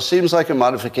 So what seems like a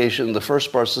modification, the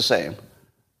first part's the same.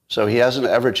 So he hasn't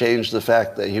ever changed the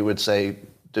fact that he would say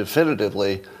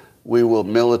definitively, we will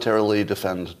militarily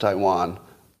defend Taiwan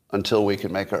until we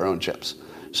can make our own chips.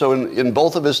 So in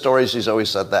both of his stories, he's always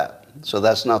said that. So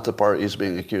that's not the part he's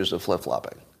being accused of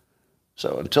flip-flopping.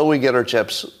 So until we get our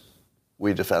chips,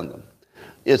 we defend them.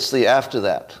 It's the after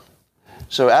that.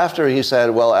 So after he said,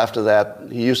 well, after that,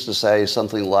 he used to say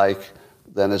something like,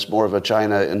 then it's more of a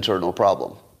China internal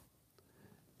problem.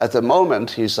 At the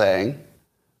moment, he's saying,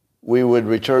 we would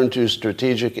return to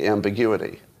strategic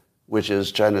ambiguity, which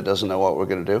is China doesn't know what we're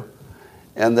going to do.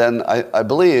 And then I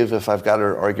believe, if I've got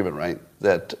her argument right,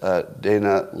 that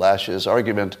Dana Lash's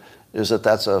argument is that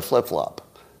that's a flip-flop.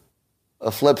 A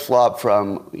flip-flop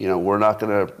from, we're not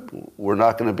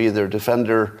going to be their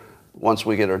defender once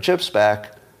we get our chips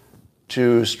back,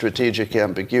 to strategic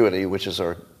ambiguity, which is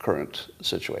our current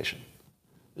situation.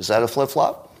 Is that a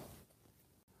flip-flop?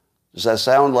 Does that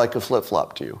sound like a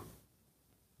flip-flop to you?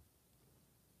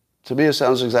 To me, it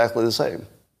sounds exactly the same.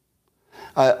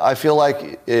 I feel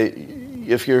like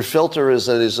if your filter is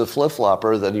that he's a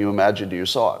flip-flopper, then you imagined you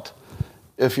saw it.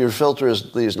 If your filter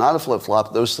is that he's not a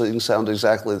flip-flop, those things sound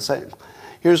exactly the same.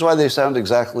 Here's why they sound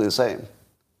exactly the same.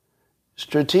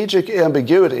 Strategic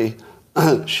ambiguity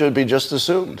should be just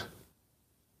assumed.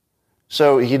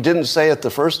 So he didn't say it the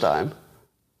first time,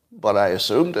 but I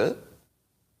assumed it.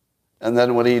 And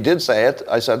then when he did say it,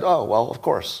 I said, oh, well, of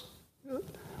course.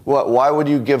 Why would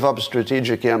you give up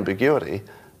strategic ambiguity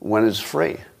when it's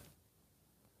free?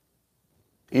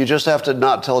 You just have to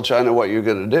not tell China what you're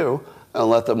going to do and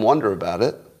let them wonder about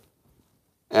it.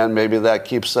 And maybe that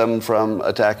keeps them from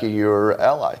attacking your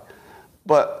ally.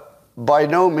 But by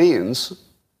no means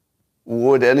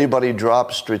would anybody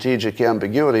drop strategic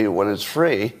ambiguity when it's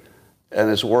free and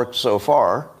it's worked so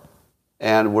far,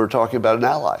 and we're talking about an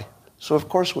ally. So of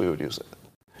course we would use it.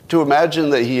 To imagine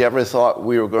that he ever thought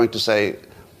we were going to say,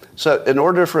 so in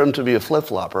order for him to be a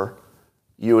flip-flopper,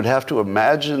 you would have to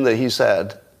imagine that he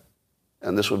said,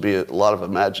 and this would be a lot of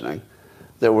imagining,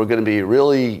 that we're going to be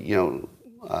really,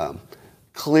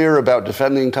 clear about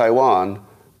defending Taiwan,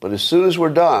 but as soon as we're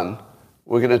done,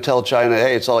 we're going to tell China,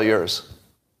 hey, it's all yours.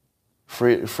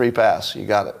 Free pass, you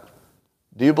got it.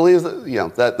 Do you believe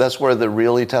that, that's where the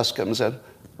really test comes in?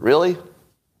 Really?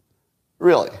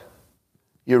 Really?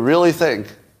 You really think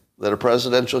that a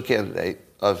presidential candidate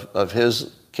of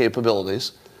his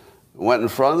capabilities went in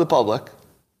front of the public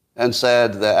and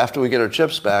said that after we get our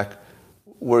chips back,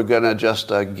 we're going to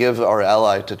just give our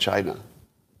ally to China,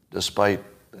 despite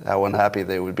how unhappy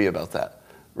they would be about that?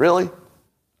 Really?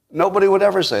 Nobody would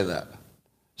ever say that.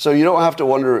 So you don't have to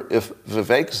wonder if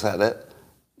Vivek said it.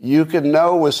 You can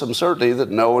know with some certainty that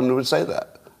no one would say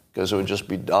that, because it would just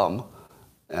be dumb.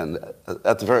 And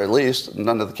at the very least,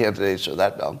 none of the candidates are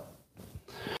that dumb.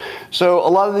 So a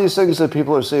lot of these things that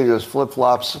people are seeing as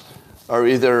flip-flops are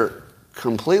either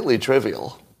completely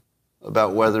trivial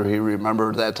about whether he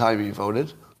remembered that time he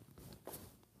voted,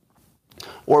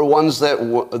 or ones that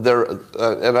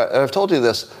and I've told you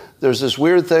this, there's this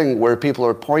weird thing where people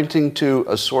are pointing to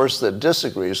a source that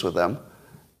disagrees with them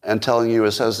and telling you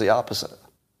it says the opposite.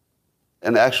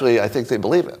 And actually, I think they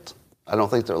believe it. I don't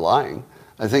think they're lying.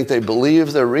 I think they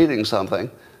believe they're reading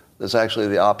something that's actually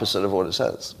the opposite of what it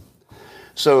says.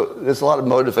 So there's a lot of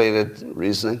motivated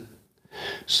reasoning.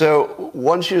 So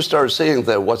once you start seeing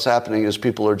that what's happening is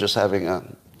people are just having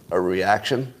a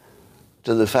reaction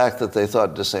to the fact that they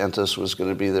thought DeSantis was going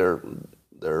to be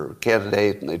their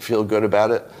candidate and they'd feel good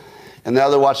about it, and now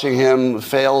they're watching him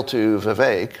fail to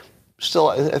Vivek. Still,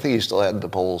 I think he still had the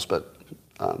polls, but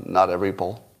not every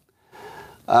poll.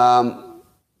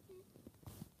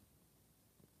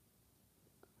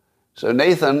 So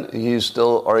Nathan, he's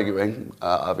still arguing,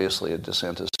 obviously a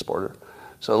DeSantis supporter.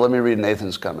 So let me read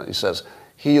Nathan's comment. He says,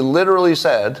 he literally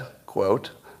said,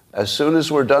 quote, as soon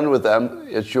as we're done with them,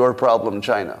 it's your problem,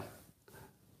 China.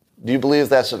 Do you believe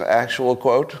that's an actual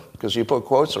quote? Because you put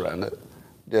quotes around it.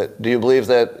 Do you believe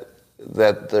that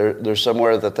there's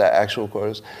somewhere that actual quote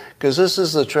is? Because this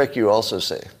is the trick you also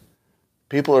see.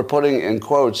 People are putting in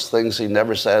quotes things he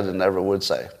never said and never would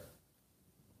say.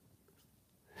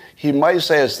 He might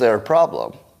say it's their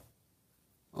problem.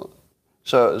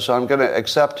 So I'm going to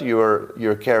accept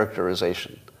your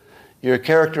characterization. Your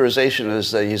characterization is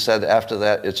that he said after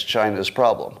that it's China's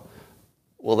problem.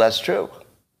 Well, that's true.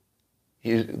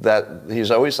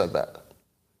 He's always said that.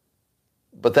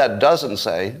 But that doesn't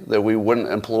say that we wouldn't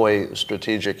employ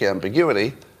strategic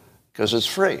ambiguity because it's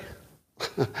free,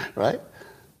 right?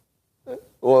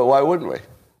 Well, why wouldn't we?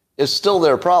 It's still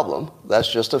their problem.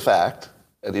 That's just a fact.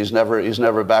 And he's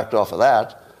never backed off of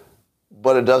that.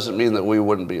 But it doesn't mean that we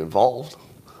wouldn't be involved.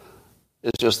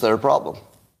 It's just their problem.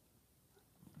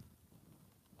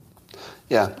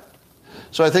 Yeah.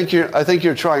 So I think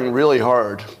you're trying really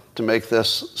hard to make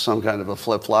this some kind of a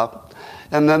flip-flop.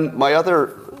 And then my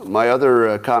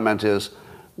other comment is,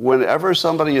 whenever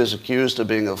somebody is accused of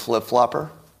being a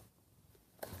flip-flopper,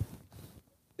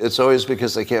 it's always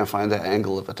because they can't find an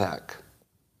angle of attack.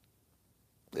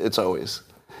 It's always.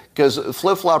 Because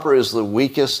flip-flopper is the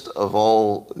weakest of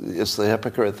all. It's the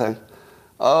hypocrite thing.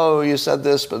 Oh, you said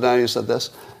this, but now you said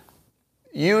this.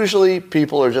 Usually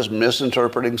people are just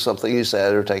misinterpreting something he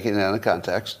said or taking it out of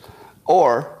context.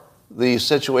 Or the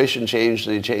situation changed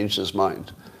and he changed his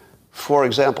mind. For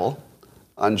example,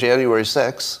 on January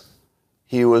 6th,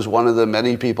 he was one of the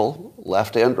many people,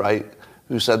 left and right,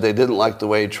 who said they didn't like the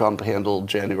way Trump handled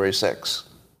January 6th.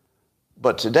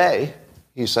 But today,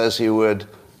 he says he would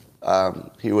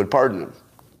pardon him.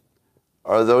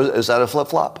 Is that a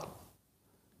flip-flop?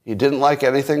 He didn't like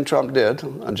anything Trump did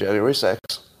on January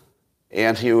 6th,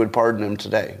 and he would pardon him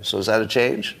today. So is that a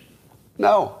change?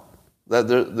 No.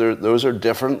 Those are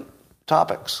different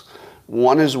topics.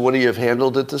 One is, would he have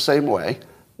handled it the same way?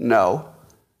 No.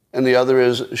 And the other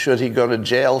is, should he go to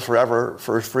jail forever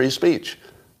for free speech?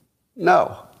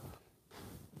 No.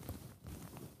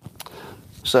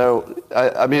 So,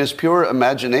 I mean, it's pure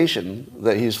imagination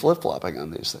that he's flip-flopping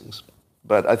on these things.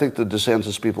 But I think the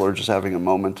DeSantis people are just having a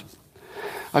moment.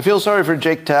 I feel sorry for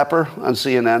Jake Tapper on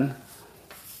CNN.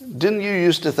 Didn't you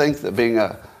used to think that being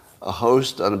a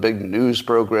host on a big news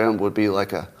program would be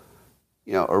like a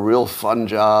real fun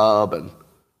job and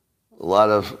a lot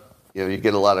of, you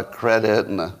get a lot of credit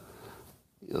and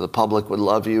the public would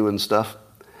love you and stuff?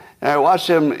 And I watched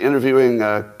him interviewing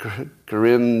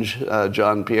Corinne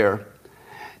Jean-Pierre,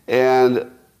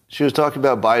 and she was talking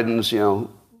about Biden's,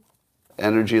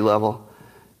 energy level.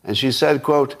 And she said,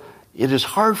 quote, "It is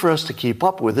hard for us to keep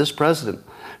up with this president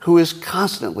who is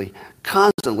constantly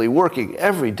working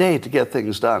every day to get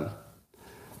things done."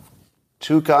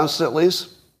 Two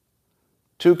constantlies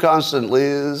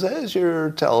is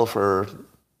your tell for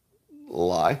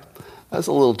lie. That's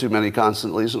a little too many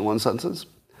constantlies in one sentence.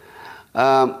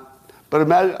 But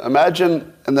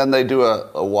imagine, and then they do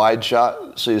a wide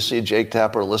shot, so you see Jake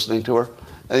Tapper listening to her,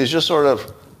 and he's just sort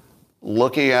of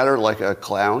looking at her like a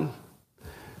clown.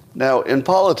 Now, in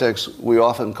politics, we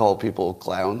often call people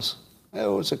clowns.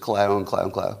 Oh, it's a clown.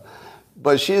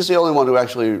 But she's the only one who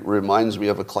actually reminds me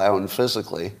of a clown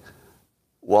physically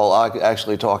while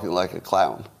actually talking like a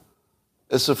clown.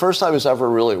 It's the first time it's ever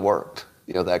really worked,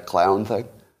 that clown thing.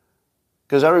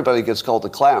 Because everybody gets called a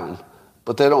clown,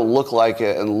 but they don't look like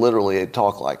it and literally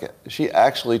talk like it. She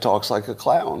actually talks like a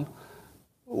clown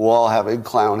while having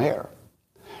clown hair,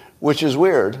 which is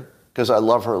weird because I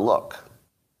love her look.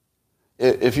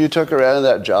 If you took her out of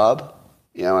that job,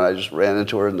 and I just ran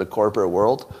into her in the corporate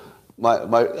world,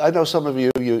 I know some of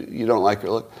you don't like her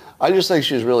look. I just think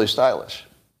she's really stylish.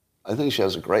 I think she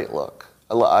has a great look.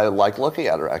 I like looking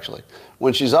at her, actually.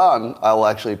 When she's on, I'll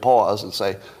actually pause and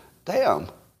say, damn,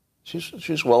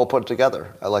 she's well put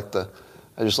together.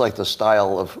 I just like the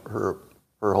style of her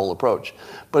whole approach.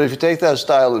 But if you take that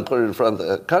style and put it in front of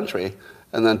the country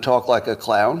and then talk like a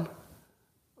clown,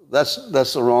 that's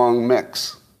the wrong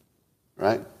mix,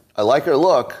 right? I like her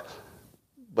look,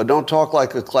 but don't talk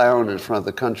like a clown in front of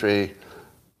the country,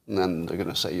 and then they're going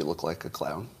to say you look like a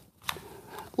clown.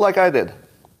 Like I did.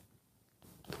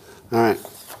 All right.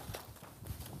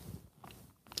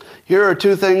 Here are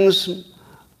two things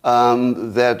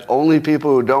that only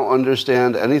people who don't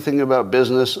understand anything about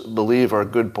business believe are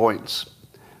good points.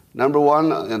 Number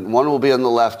one, and one will be on the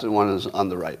left and one is on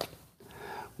the right.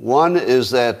 One is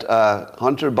that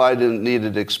Hunter Biden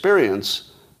needed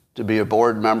experience to be a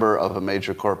board member of a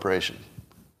major corporation.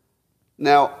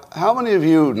 Now, how many of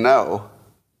you know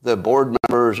that board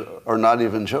members are not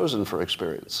even chosen for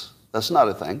experience? That's not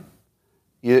a thing.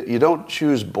 You don't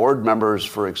choose board members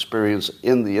for experience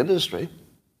in the industry.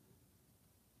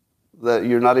 That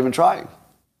you're not even trying.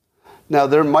 Now,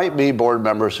 there might be board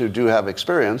members who do have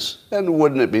experience, and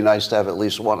wouldn't it be nice to have at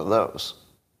least one of those,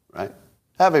 right?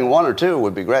 Having one or two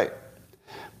would be great.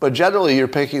 But generally, you're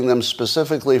picking them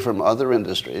specifically from other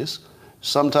industries,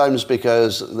 sometimes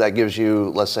because that gives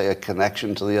you, let's say, a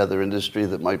connection to the other industry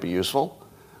that might be useful,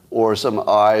 or some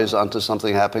eyes onto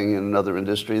something happening in another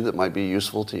industry that might be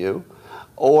useful to you,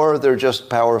 or they're just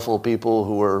powerful people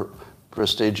who are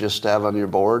prestigious to have on your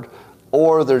board,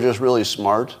 or they're just really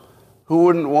smart. Who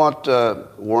wouldn't want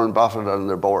Warren Buffett on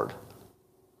their board,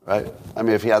 right? I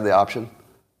mean, if you had the option,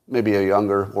 maybe a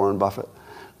younger Warren Buffett.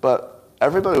 But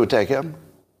everybody would take him.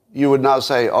 You would not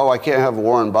say, oh, I can't have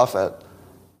Warren Buffett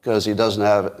because he doesn't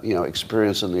have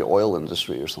experience in the oil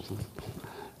industry or something.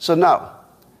 So no,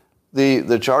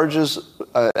 the charges,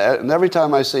 and every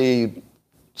time I see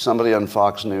somebody on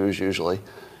Fox News usually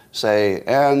say,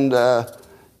 and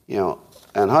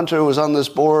Hunter was on this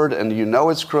board, and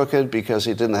it's crooked because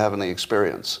he didn't have any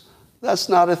experience. That's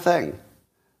not a thing.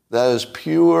 That is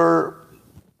pure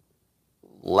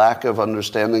lack of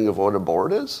understanding of what a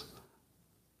board is?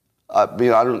 I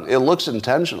mean, it looks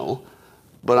intentional,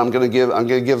 but I'm going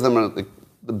to give them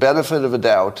the benefit of a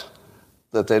doubt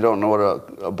that they don't know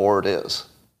what a board is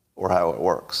or how it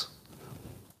works.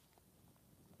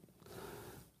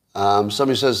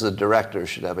 Somebody says the director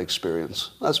should have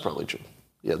experience. That's probably true.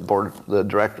 Yeah, the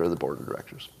director of the board of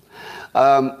directors.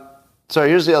 So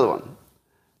here's the other one.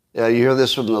 You hear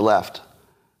this from the left,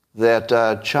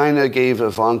 that China gave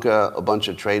Ivanka a bunch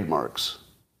of trademarks.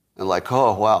 And like,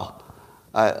 oh, wow,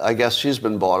 I guess she's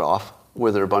been bought off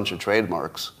with her bunch of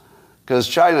trademarks. Because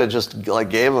China just like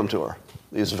gave them to her,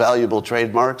 these valuable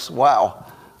trademarks. Wow.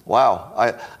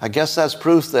 I guess that's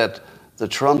proof that the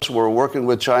Trumps were working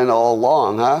with China all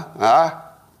along, huh?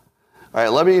 All right,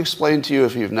 let me explain to you,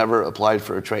 if you've never applied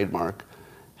for a trademark,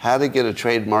 how to get a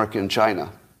trademark in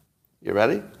China. You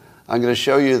ready? I'm going to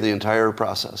show you the entire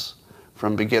process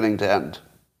from beginning to end.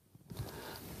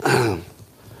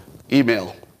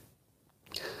 Email.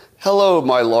 Hello,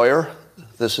 my lawyer.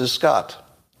 This is Scott.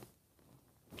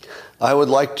 I would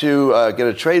like to get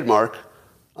a trademark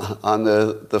on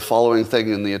the following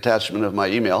thing in the attachment of my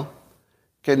email.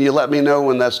 Can you let me know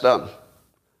when that's done?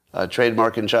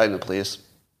 Trademark in China, please.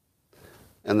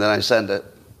 And then I send it.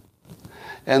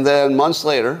 And then months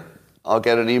later, I'll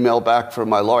get an email back from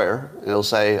my lawyer, and he'll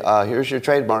say, here's your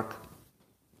trademark.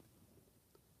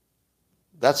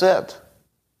 That's it.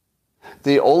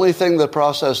 The only thing the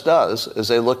process does is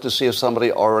they look to see if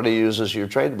somebody already uses your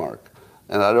trademark.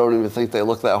 And I don't even think they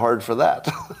look that hard for that.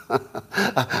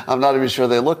 I'm not even sure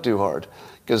they look too hard,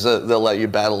 because they'll let you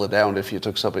battle it down if you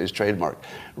took somebody's trademark.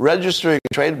 Registering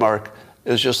a trademark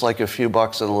is just like a few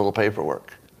bucks and a little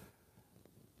paperwork.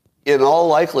 In all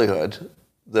likelihood,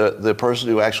 the person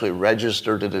who actually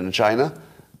registered it in China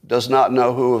does not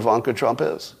know who Ivanka Trump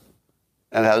is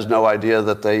and has no idea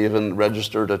that they even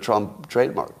registered a Trump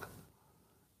trademark.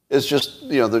 It's just,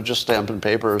 they're just stamping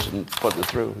papers and putting it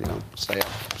through, stamp.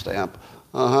 Stamp.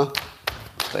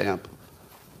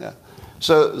 Yeah.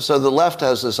 So the left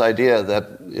has this idea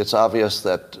that it's obvious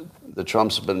that the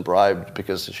Trumps have been bribed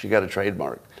because she got a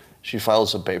trademark. She filed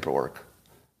some paperwork.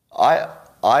 I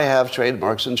have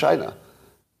trademarks in China.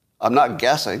 I'm not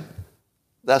guessing.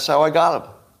 That's how I got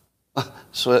them.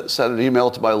 So I sent an email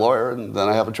to my lawyer, and then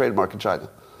I have a trademark in China.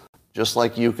 Just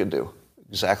like you could do.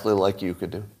 Exactly like you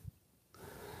could do.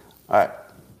 All right.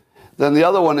 Then the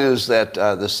other one is that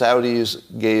the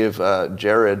Saudis gave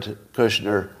Jared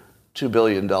Kushner $2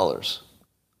 billion.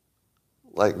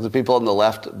 Like, the people on the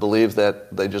left believe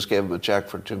that they just gave him a check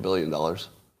for $2 billion.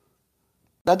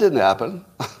 That didn't happen.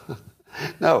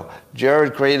 No,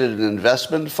 Jared created an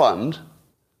investment fund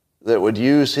that would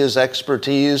use his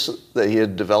expertise that he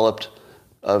had developed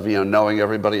of, knowing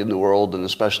everybody in the world and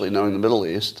especially knowing the Middle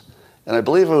East. And I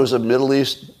believe it was a Middle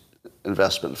East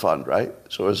investment fund, right?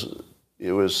 So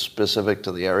it was specific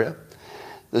to the area.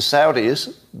 The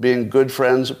Saudis, being good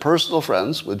friends, personal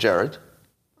friends with Jared,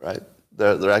 right?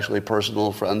 They're actually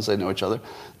personal friends. They know each other.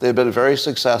 They've been very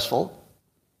successful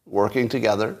working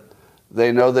together.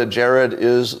 They know that Jared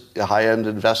is a high-end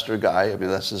investor guy. I mean,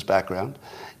 that's his background.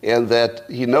 And that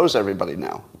he knows everybody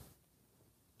now.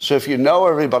 So if you know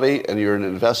everybody and you're an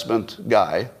investment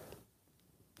guy,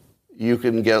 you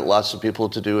can get lots of people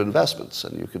to do investments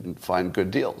and you can find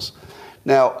good deals.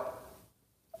 Now,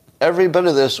 every bit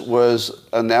of this was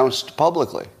announced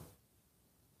publicly.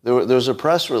 There was a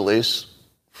press release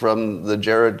from the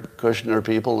Jared Kushner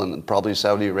people and probably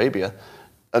Saudi Arabia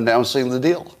announcing the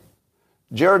deal.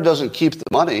 Jared doesn't keep the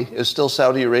money. It's still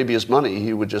Saudi Arabia's money.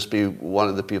 He would just be one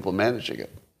of the people managing it.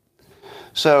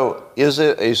 So is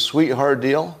it a sweetheart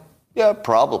deal? Yeah,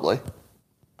 probably.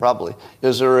 Probably.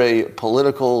 Is there a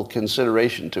political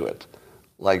consideration to it?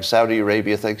 Like Saudi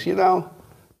Arabia thinks,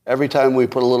 every time we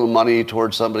put a little money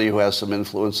towards somebody who has some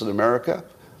influence in America,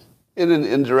 in an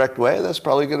indirect way, that's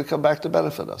probably going to come back to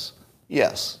benefit us.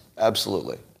 Yes,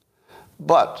 absolutely.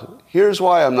 But here's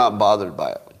why I'm not bothered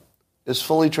by it. It's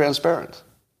fully transparent.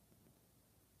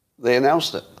 They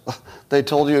announced it. They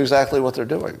told you exactly what they're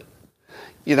doing.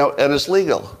 And it's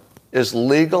legal. It's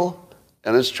legal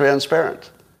and it's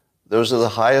transparent. Those are the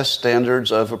highest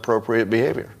standards of appropriate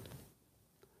behavior.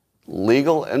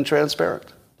 Legal and transparent.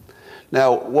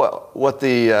 Now, what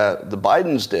the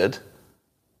Bidens did,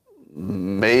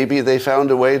 maybe they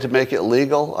found a way to make it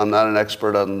legal. I'm not an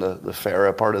expert on the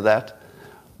FARA part of that.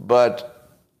 But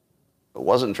it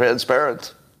wasn't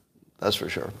transparent. That's for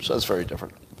sure. So it's very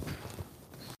different.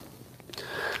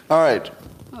 All right.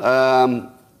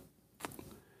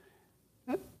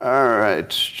 All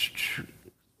right.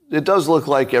 It does look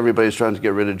like everybody's trying to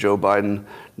get rid of Joe Biden.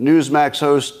 Newsmax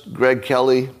host Greg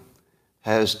Kelly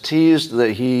has teased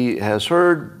that he has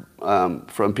heard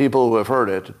from people who have heard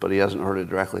it, but he hasn't heard it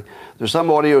directly. There's some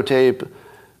audio tape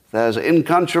that has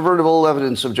incontrovertible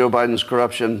evidence of Joe Biden's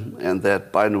corruption and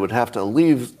that Biden would have to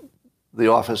leave the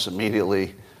office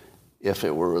immediately if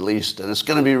it were released. And it's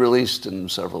going to be released in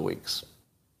several weeks.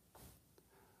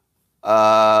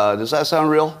 Does that sound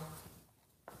real?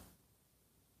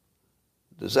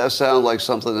 Does that sound like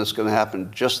something that's going to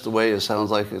happen just the way it sounds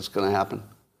like it's going to happen?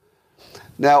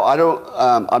 Now,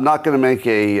 I'm not going to make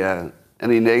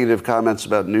any negative comments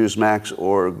about Newsmax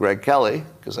or Greg Kelly,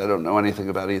 because I don't know anything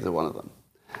about either one of them.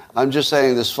 I'm just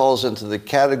saying this falls into the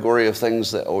category of things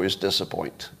that always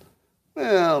disappoint.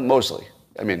 Well, mostly.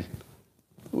 I mean,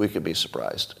 we could be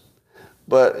surprised.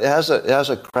 But it has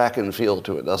a Kraken feel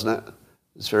to it, doesn't it?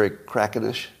 It's very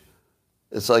Krakenish.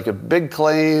 It's like a big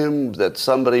claim that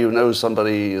somebody who knows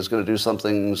somebody is going to do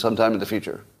something sometime in the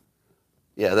future.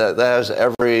 Yeah, that has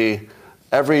every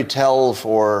tell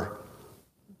for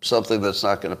something that's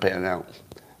not going to pan out.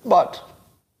 But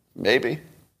maybe.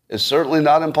 It's certainly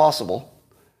not impossible.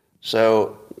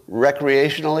 So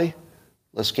recreationally,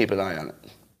 let's keep an eye on it.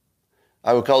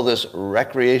 I would call this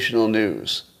recreational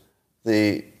news.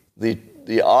 The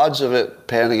odds of it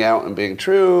panning out and being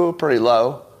true, pretty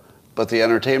low, but the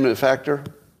entertainment factor,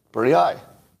 pretty high.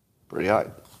 Pretty high.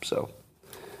 So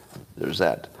there's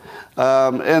that.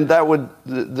 And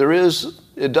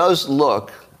it does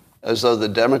look as though the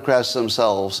Democrats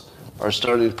themselves are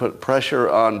starting to put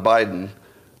pressure on Biden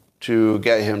to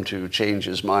get him to change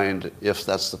his mind if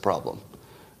that's the problem.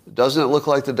 Doesn't it look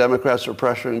like the Democrats are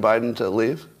pressuring Biden to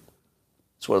leave?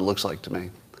 That's what it looks like to me.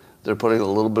 They're putting a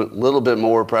little bit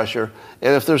more pressure.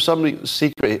 And if there's some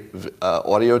secret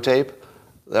audio tape,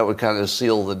 that would kind of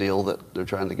seal the deal that they're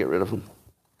trying to get rid of him.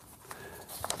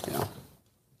 Yeah.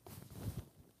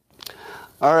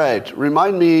 All right.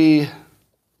 Remind me.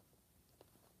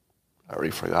 I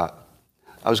already forgot.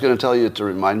 I was going to tell you to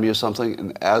remind me of something,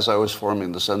 and as I was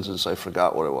forming the sentence, I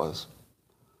forgot what it was.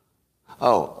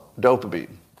 Oh, dopamine.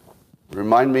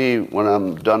 Remind me when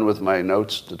I'm done with my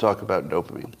notes to talk about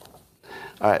dopamine.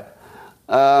 All right.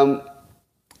 A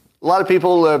lot of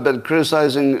people have been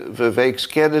criticizing Vivek's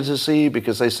candidacy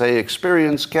because they say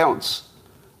experience counts.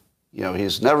 You know,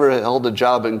 he's never held a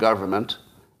job in government,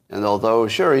 and although,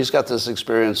 sure, he's got this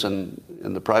experience in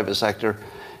the private sector,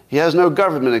 he has no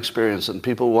government experience, and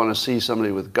people want to see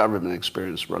somebody with government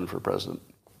experience run for president.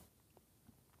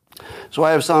 So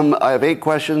I have 8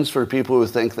 questions for people who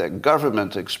think that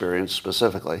government experience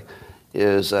specifically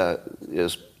is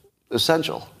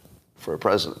essential for a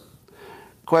president.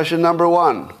 Question number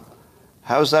 1,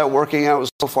 how's that working out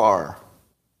so far?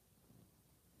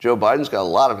 Joe Biden's got a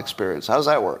lot of experience. How's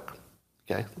that work?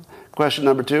 Okay. Question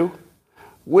number 2,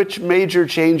 which major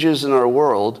changes in our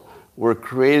world were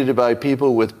created by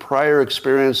people with prior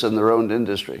experience in their own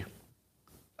industry?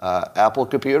 Apple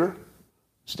Computer,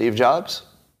 Steve Jobs,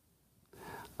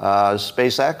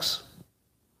 SpaceX,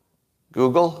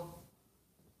 Google.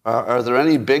 Are there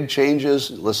any big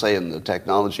changes, let's say in the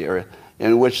technology area,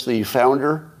 in which the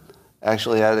founder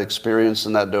actually had experience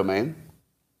in that domain?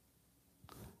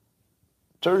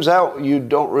 Turns out you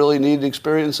don't really need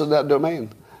experience in that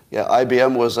domain. Yeah,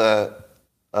 IBM was a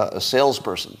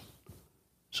salesperson.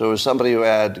 So it was somebody who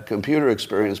had computer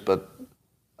experience, but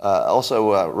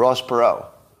also Ross Perot.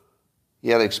 He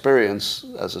had experience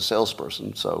as a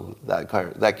salesperson, so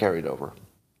that carried over.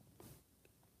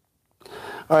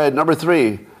 All right, number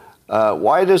 3.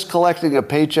 Why does collecting a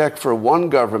paycheck for one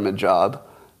government job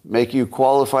make you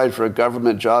qualified for a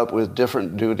government job with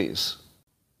different duties?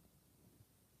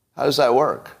 How does that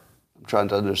work? I'm trying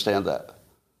to understand that.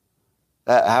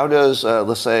 How does,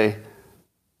 let's say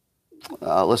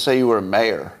you were a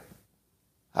mayor.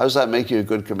 How does that make you a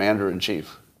good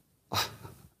commander-in-chief?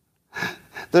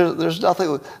 There's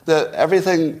nothing.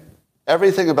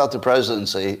 Everything about the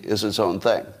presidency is its own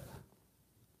thing.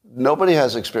 Nobody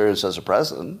has experience as a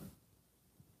president.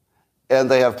 And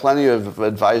they have plenty of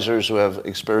advisors who have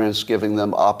experience giving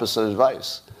them opposite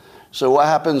advice. So what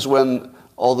happens when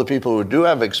all the people who do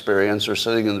have experience are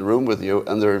sitting in the room with you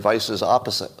and their advice is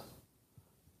opposite?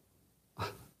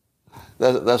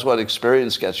 That's what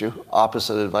experience gets you,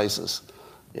 opposite advices.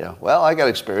 Yeah, well, I got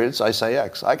experience, I say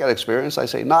X. I got experience, I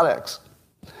say not X.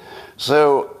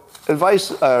 So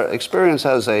experience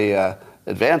has a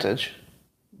advantage,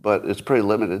 but it's pretty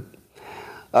limited.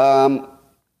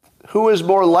 Who is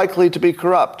more likely to be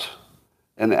corrupt?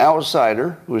 An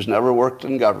outsider who's never worked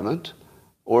in government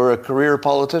or a career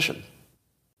politician?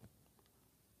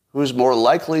 Who's more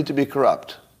likely to be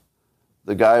corrupt?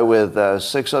 The guy with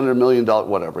 $600 million,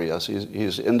 whatever he is,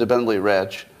 he's independently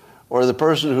rich, or the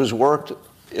person who's worked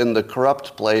in the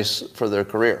corrupt place for their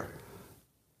career?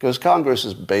 Because Congress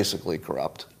is basically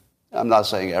corrupt. I'm not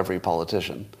saying every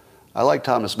politician. I like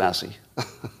Thomas Massey.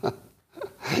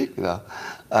 There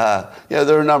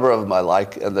are a number of them I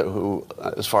like, and who,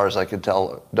 as far as I can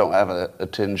tell, don't have a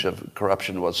tinge of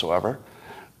corruption whatsoever.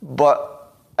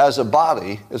 But as a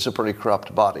body, it's a pretty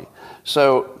corrupt body.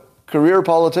 So career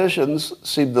politicians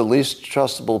seem the least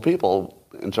trustable people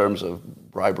in terms of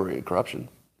bribery and corruption.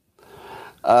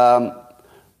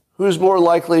 Who's more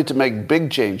likely to make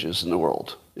big changes in the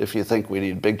world, if you think we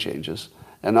need big changes?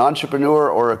 An entrepreneur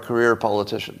or a career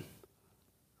politician?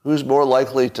 Who's more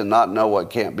likely to not know what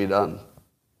can't be done?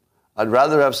 I'd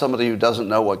rather have somebody who doesn't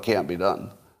know what can't be done.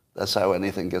 That's how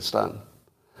anything gets done.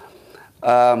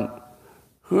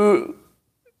 Who's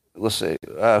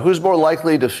more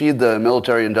likely to feed the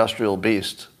military-industrial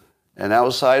beast? An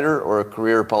outsider or a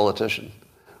career politician?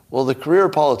 Well, the career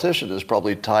politician is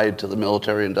probably tied to the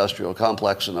military-industrial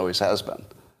complex and always has been,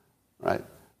 right?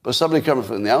 But somebody coming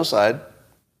from the outside,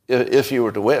 if he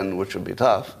were to win, which would be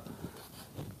tough,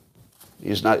 he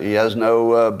has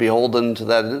no beholden to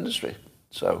that industry.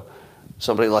 So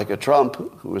somebody like a Trump,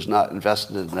 who is not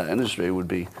invested in that industry, would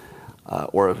be,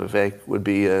 or a Vivek, would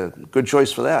be a good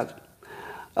choice for that.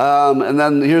 And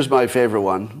then here's my favorite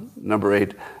one, number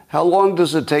 8. How long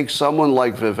does it take someone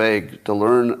like Vivek to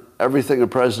learn everything a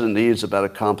president needs about a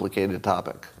complicated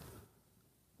topic?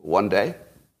 1 day?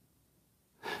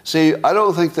 See, I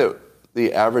don't think that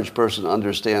the average person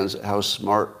understands how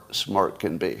smart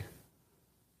can be.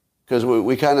 Because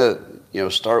we kind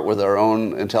of start with our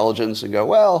own intelligence and go,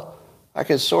 well, I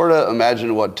could sort of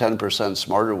imagine what 10%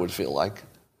 smarter would feel like.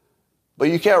 But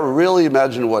you can't really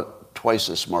imagine what twice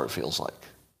as smart feels like,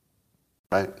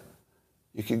 right?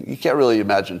 You can't really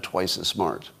imagine twice as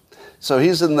smart. So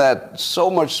he's in that so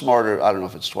much smarter, I don't know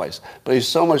if it's twice, but he's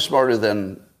so much smarter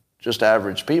than just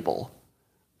average people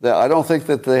that I don't think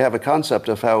that they have a concept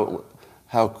of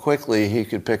how quickly he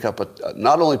could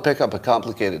not only pick up a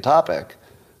complicated topic,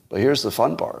 but here's the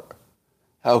fun part,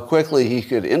 how quickly he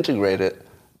could integrate it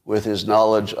with his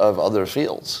knowledge of other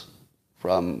fields,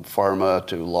 from pharma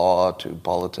to law to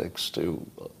politics to,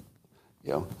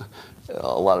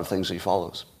 a lot of things he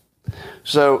follows.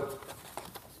 So,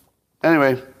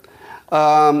 anyway,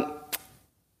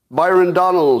 Byron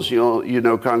Donalds, you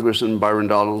know Congressman Byron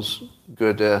Donalds,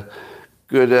 good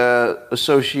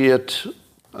associate,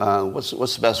 what's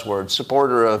the best word?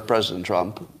 Supporter of President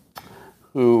Trump,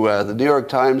 who the New York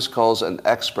Times calls an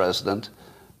ex-president,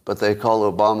 but they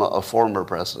call Obama a former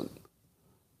president.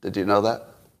 Did you know that?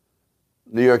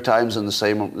 New York Times in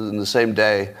the same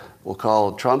day will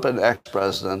call Trump an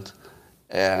ex-president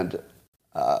and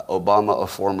Obama a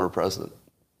former president.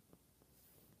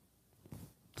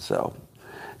 So,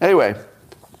 anyway,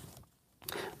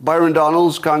 Byron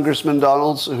Donalds, Congressman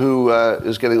Donalds, who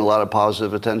is getting a lot of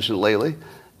positive attention lately,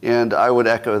 and I would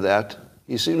echo that.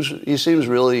 He seems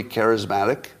really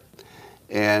charismatic,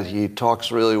 and he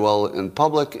talks really well in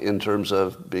public in terms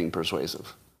of being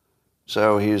persuasive.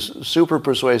 So he's super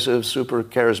persuasive, super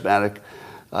charismatic.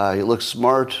 He looks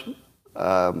smart.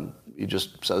 He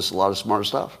just says a lot of smart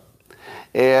stuff.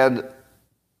 And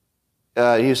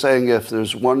he's saying if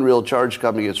there's one real charge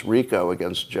coming, it's RICO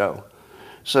against Joe.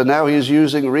 So now he's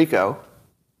using RICO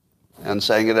and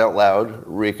saying it out loud,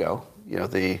 RICO.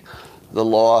 The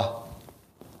law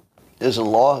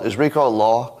is RICO a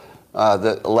law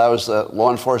that allows the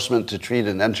law enforcement to treat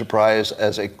an enterprise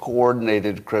as a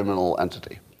coordinated criminal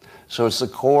entity. So it's the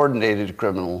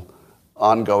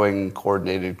ongoing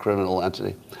coordinated criminal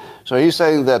entity. So he's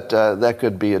saying that that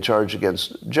could be a charge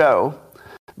against Joe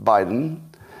Biden,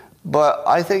 but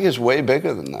I think it's way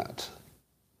bigger than that.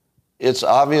 It's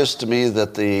obvious to me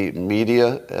that the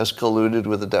media has colluded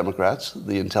with the Democrats.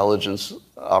 The intelligence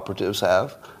operatives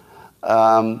have.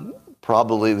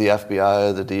 Probably the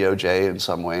FBI, the DOJ in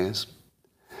some ways.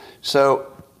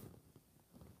 So,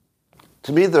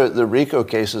 to me, the RICO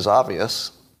case is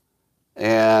obvious,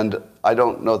 and I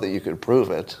don't know that you could prove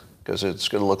it, because it's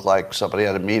going to look like somebody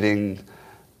had a meeting,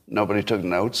 nobody took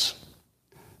notes.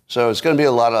 So it's going to be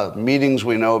a lot of meetings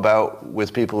we know about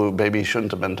with people who maybe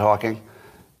shouldn't have been talking,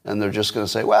 and they're just going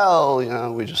to say,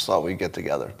 well, we just thought we'd get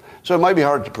together. So it might be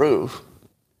hard to prove.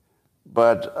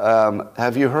 But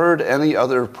have you heard any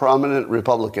other prominent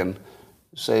Republican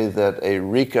say that a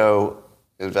RICO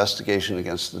investigation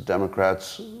against the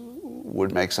Democrats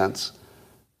would make sense?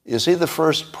 Is he the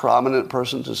first prominent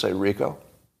person to say RICO,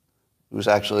 who's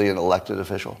actually an elected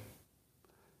official?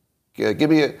 Give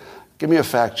me a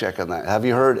fact check on that. Have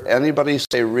you heard anybody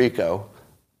say RICO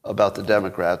about the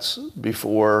Democrats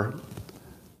before?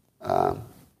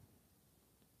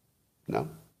 No?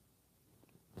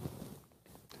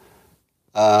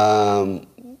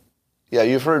 Yeah,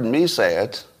 you've heard me say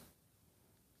it.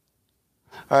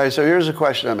 All right, so here's a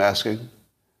question I'm asking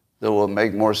that will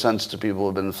make more sense to people who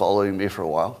have been following me for a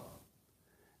while.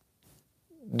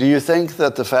 Do you think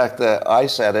that the fact that I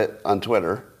said it on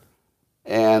Twitter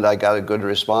and I got a good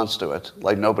response to it,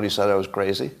 like nobody said I was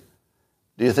crazy,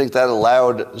 do you think that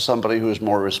allowed somebody who's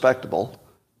more respectable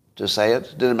to say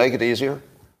it? Did it make it easier?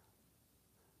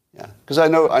 Yeah, because I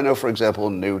know, for example,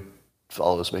 Newt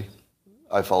follows me.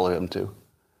 I follow him too.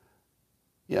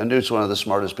 Yeah, Newt's one of the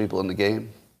smartest people in the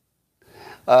game.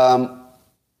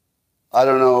 I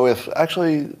don't know if,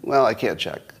 actually, well, I can't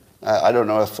check. I don't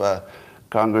know if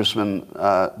Congressman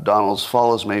Donalds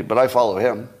follows me, but I follow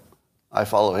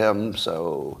him.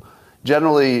 So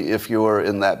generally, if you're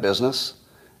in that business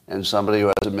and somebody who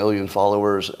has 1 million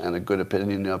followers and a good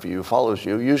opinion of you follows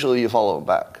you, usually you follow them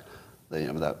back.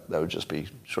 That would just be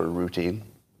sort of routine.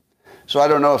 So I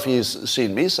don't know if he's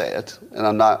seen me say it, and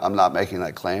I'm not making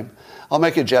that claim. I'll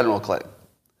make a general claim.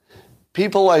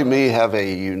 People like me have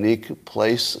a unique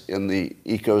place in the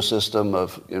ecosystem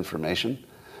of information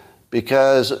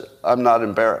because I'm not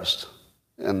embarrassed.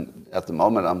 And at the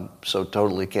moment, I'm so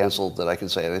totally canceled that I can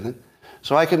say anything.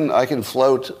 So I can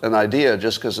float an idea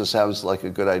just because it sounds like a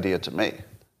good idea to me.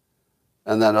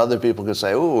 And then other people can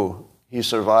say, ooh, he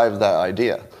survived that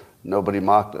idea. Nobody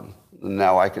mocked him. And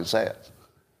now I can say it.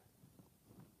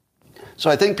 So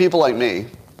I think people like me,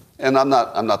 and I'm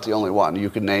not the only one. You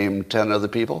can name 10 other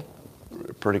people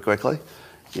pretty quickly.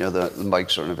 You know, the Mike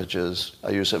Cernoviches, I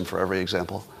use him for every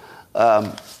example.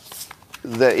 That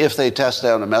if they test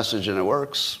down a message and it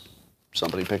works,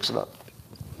 somebody picks it up.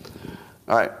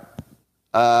 All right.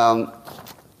 I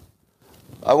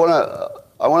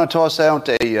want to toss out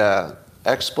a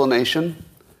explanation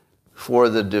for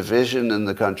the division in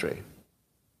the country.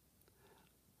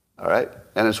 All right?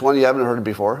 And it's one you haven't heard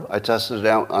before. I tested it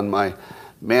out on my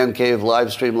Man Cave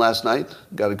live stream last night.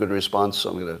 Got a good response, so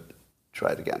I'm going to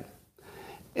try it again.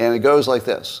 And it goes like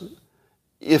this.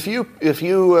 If you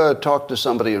talk to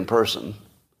somebody in person,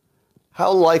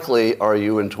 how likely are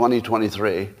you in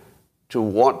 2023 to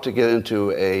want to get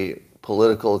into a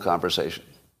political conversation?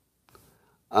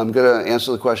 I'm going to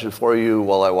answer the question for you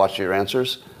while I watch your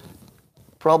answers.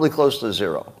 Probably close to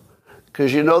zero.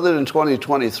 Because you know that in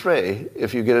 2023,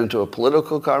 if you get into a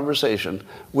political conversation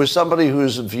with somebody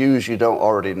whose views you don't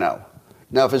already know.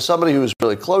 Now, if it's somebody who's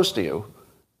really close to you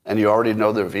and you already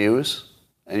know their views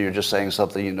and you're just saying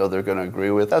something you know they're going to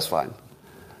agree with, that's fine.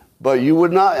 But you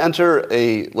would not enter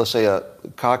let's say a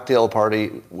cocktail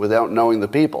party without knowing the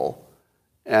people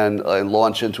and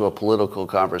launch into a political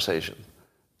conversation.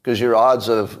 Because your odds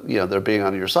of, they're being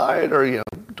on your side are,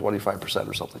 25%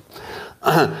 or something.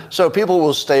 So people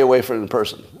will stay away from it in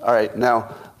person. All right,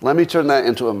 now let me turn that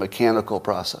into a mechanical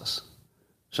process.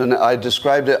 So now I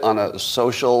described it on a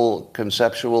social,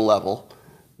 conceptual level.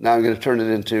 Now I'm going to turn it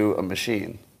into a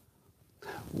machine.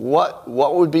 What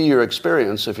would be your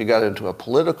experience if you got into a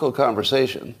political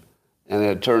conversation and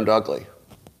it turned ugly?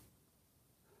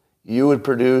 You would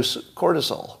produce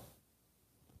cortisol.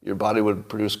 Your body would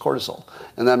produce cortisol.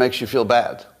 And that makes you feel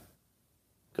bad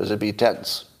because it'd be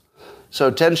tense. So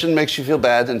tension makes you feel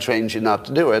bad and trains you not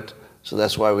to do it. So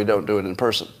that's why we don't do it in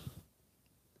person.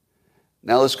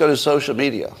 Now let's go to social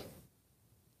media.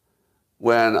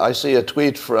 When I see a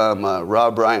tweet from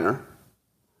Rob Reiner,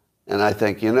 and I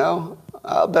think,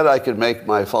 I'll bet I could make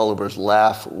my followers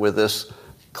laugh with this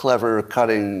clever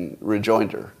cutting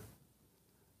rejoinder.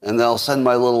 And they'll send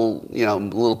my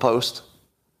little post,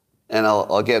 and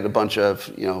I'll get a bunch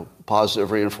of,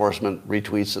 positive reinforcement,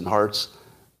 retweets and hearts,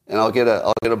 and I'll get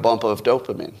a bump of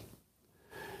dopamine.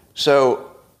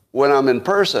 So when I'm in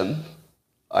person,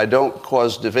 I don't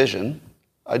cause division.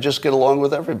 I just get along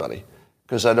with everybody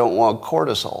because I don't want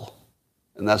cortisol,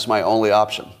 and that's my only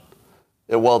option.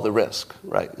 Well, the risk,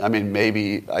 right? I mean,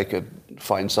 maybe I could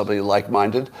find somebody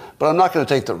like-minded, but I'm not going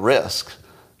to take the risk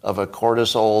of a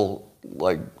cortisol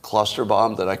cluster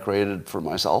bomb that I created for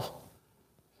myself.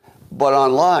 But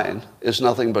online is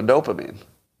nothing but dopamine.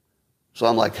 So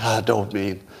I'm like,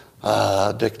 dopamine,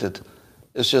 addicted.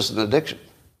 It's just an addiction.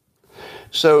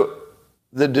 So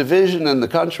the division in the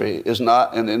country is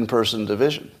not an in-person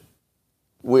division.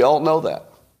 We all know that.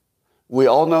 We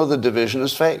all know the division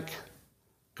is fake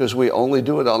because we only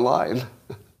do it online.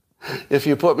 If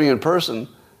you put me in person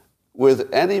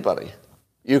with anybody,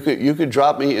 you could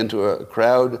drop me into a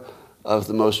crowd of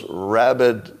the most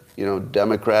rabid,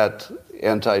 Democrat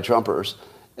anti-Trumpers,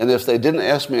 and if they didn't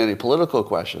ask me any political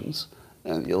questions,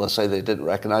 and let's say they didn't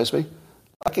recognize me,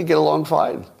 I could get along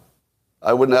fine.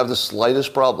 I wouldn't have the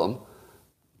slightest problem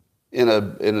in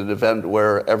an event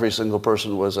where every single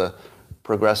person was a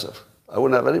progressive. I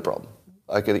wouldn't have any problem.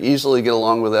 I could easily get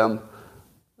along with them,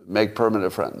 make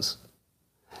permanent friends.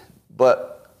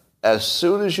 But As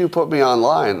soon as you put me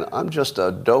online, I'm just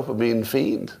a dopamine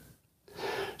fiend.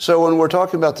 So when we're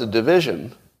talking about the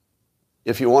division,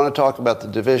 if you want to talk about the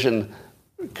division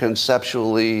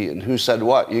conceptually and who said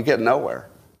what, you get nowhere.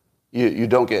 You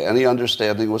don't get any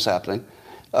understanding of what's happening.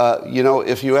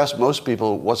 If you ask most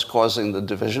people what's causing the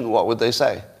division, what would they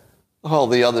say? Well,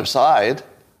 the other side.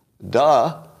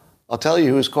 Duh. I'll tell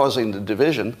you who's causing the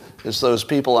division. It's those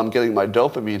people I'm getting my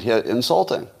dopamine hit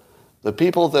insulting. The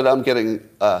people that I'm getting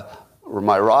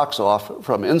my rocks off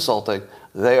from insulting,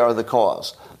 they are the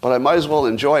cause. But I might as well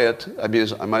enjoy it. I mean,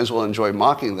 I might as well enjoy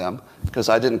mocking them because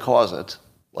I didn't cause it.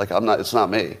 It's not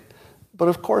me. But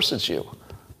of course it's you.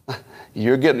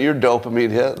 You're getting your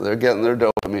dopamine hit. They're getting their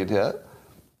dopamine hit.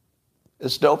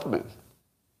 It's dopamine.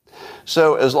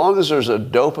 So as long as there's a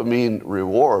dopamine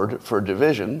reward for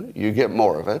division, you get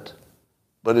more of it.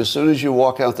 But as soon as you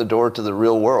walk out the door to the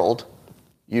real world,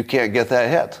 you can't get that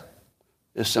hit.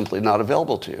 It's simply not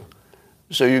available to you.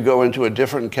 So you go into a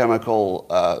different chemical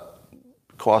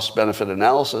cost-benefit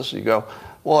analysis. You go,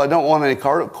 well, I don't want any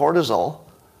cortisol,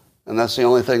 and that's the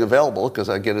only thing available because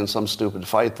I get in some stupid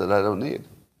fight that I don't need.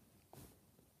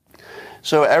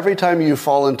 So every time you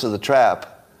fall into the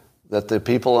trap that the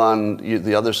people on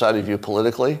the other side of you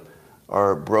politically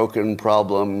are broken,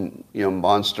 problem,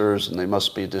 monsters, and they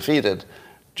must be defeated,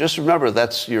 just remember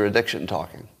that's your addiction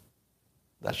talking.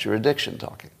 That's your addiction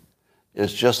talking.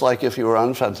 It's just like if you were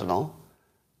on fentanyl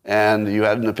and you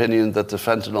had an opinion that the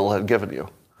fentanyl had given you.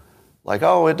 Like,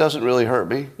 oh, it doesn't really hurt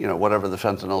me, whatever the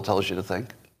fentanyl tells you to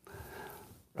think.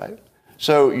 Right?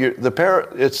 So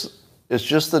it's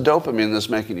just the dopamine that's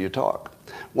making you talk.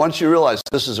 Once you realize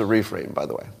this is a reframe, by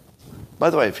the way. By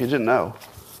the way, if you didn't know,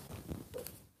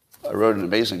 I wrote an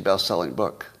amazing best-selling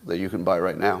book that you can buy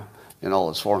right now in all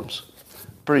its forms.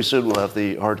 Pretty soon we'll have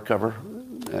the hardcover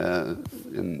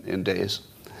in days.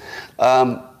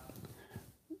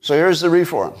 So here's the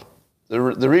reform. The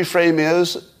reframe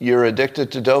is you're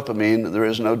addicted to dopamine. There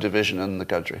is no division in the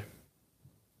country.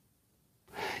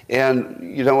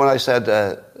 And when I said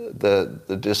the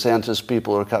DeSantis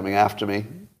people are coming after me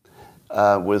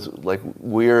with like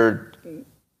weird,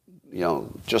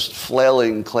 just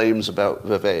flailing claims about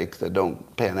Vivek that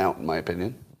don't pan out, in my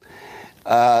opinion,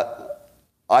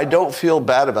 I don't feel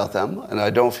bad about them, and I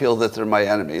don't feel that they're my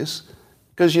enemies,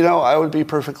 because, I would be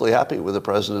perfectly happy with the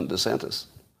President DeSantis.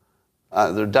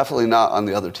 They're definitely not on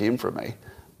the other team for me,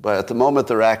 but at the moment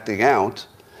they're acting out.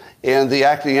 And the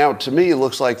acting out, to me,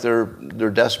 looks like they're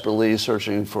desperately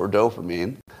searching for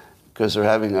dopamine because they're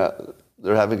having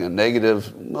a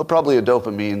negative, well, probably a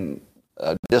dopamine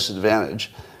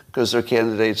disadvantage because their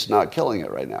candidate's not killing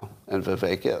it right now, and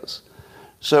Vivek is.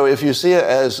 So if you see it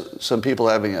as some people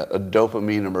having a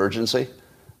dopamine emergency,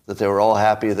 that they were all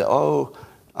happy that, oh,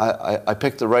 I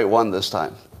picked the right one this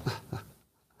time.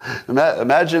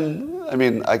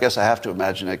 Imagine, I guess I have to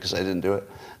imagine it because I didn't do it.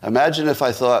 Imagine if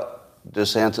I thought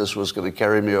DeSantis was going to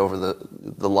carry me over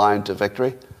the line to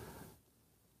victory,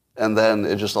 and then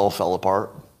it just all fell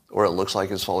apart, or it looks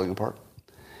like it's falling apart.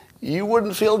 You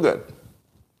wouldn't feel good,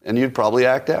 and you'd probably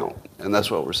act out, and that's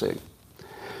what we're seeing.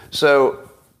 So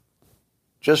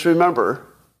just remember,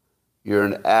 you're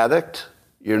an addict.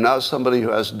 You're not somebody who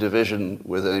has division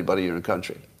with anybody in your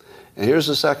country. And here's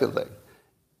the second thing.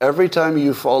 Every time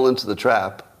you fall into the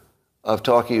trap of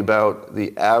talking about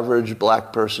the average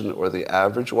black person or the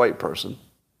average white person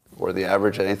or the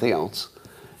average anything else,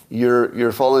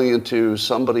 you're falling into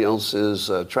somebody else's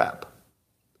trap.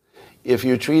 If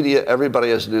you treat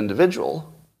everybody as an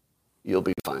individual, you'll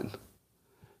be fine.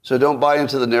 So don't buy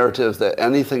into the narrative that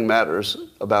anything matters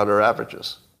about our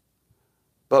averages.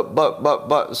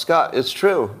 But, Scott, it's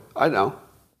true. I know.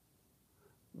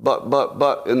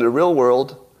 But in the real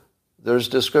world, there's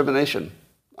discrimination.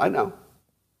 I know.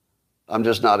 I'm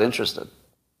just not interested.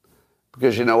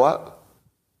 Because you know what?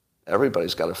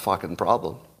 Everybody's got a fucking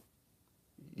problem.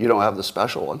 You don't have the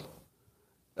special one.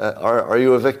 Are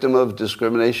you a victim of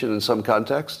discrimination in some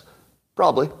context?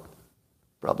 Probably.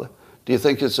 Do you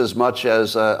think it's as much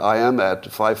as I am at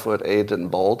 5'8"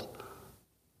 and bald?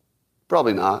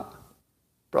 Probably not.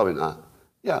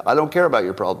 Yeah, I don't care about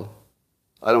your problem.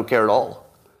 I don't care at all.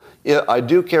 Yeah, I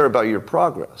do care about your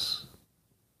progress.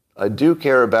 I do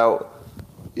care about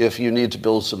if you need to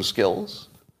build some skills.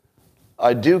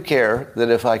 I do care that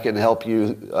if I can help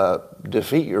you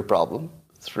defeat your problem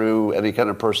through any kind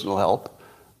of personal help,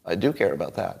 I do care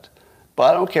about that. But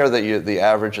I don't care that the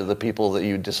average of the people that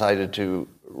you decided to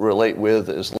relate with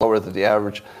is lower than the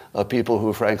average of people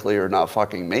who, frankly, are not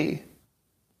fucking me.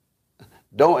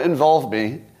 Don't involve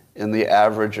me in the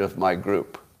average of my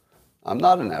group. I'm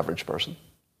not an average person.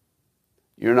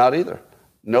 You're not either.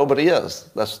 Nobody is.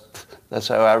 That's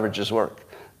how averages work.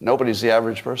 Nobody's the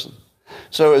average person.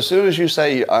 So as soon as you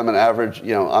say I'm an average,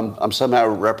 I'm somehow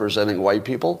representing white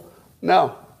people,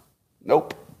 no.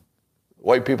 Nope.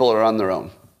 White people are on their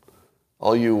own.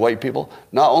 All you white people,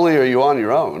 not only are you on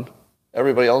your own,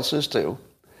 everybody else is too,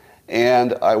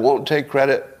 and I won't take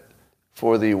credit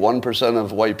for the 1%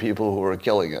 of white people who are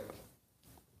killing it.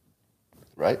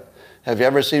 Right? Have you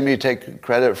ever seen me take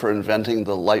credit for inventing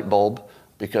the light bulb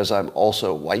because I'm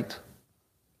also white?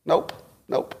 Nope.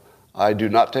 I do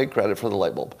not take credit for the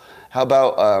light bulb. How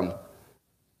about,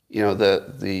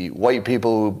 the white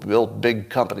people who built big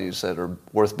companies that are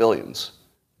worth billions?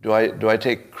 Do I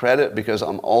take credit because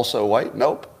I'm also white?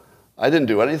 Nope. I didn't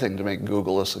do anything to make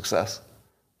Google a success.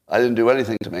 I didn't do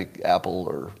anything to make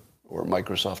Apple or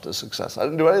Microsoft a success. I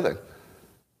didn't do anything.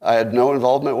 I had no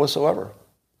involvement whatsoever.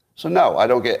 So no, I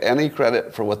don't get any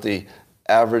credit for what the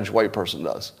average white person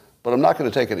does. But I'm not going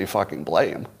to take any fucking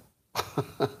blame.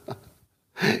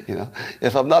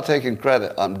 If I'm not taking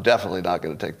credit, I'm definitely not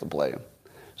going to take the blame.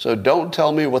 So don't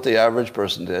tell me what the average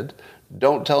person did.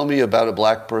 Don't tell me about a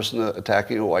black person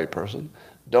attacking a white person.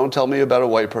 Don't tell me about a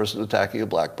white person attacking a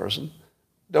black person.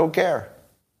 Don't care.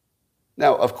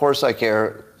 Now, of course I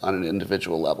care on an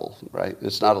individual level, right?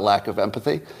 It's not a lack of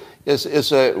empathy.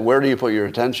 It's a where do you put your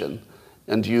attention?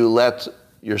 And do you let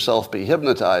yourself be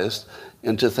hypnotized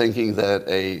into thinking that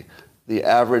the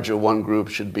average of one group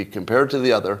should be compared to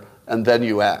the other, and then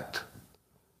you act?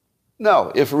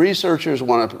 No, if researchers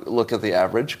want to look at the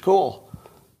average, cool,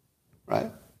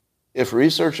 right? If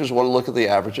researchers want to look at the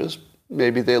averages,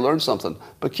 maybe they learn something.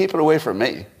 But keep it away from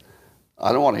me.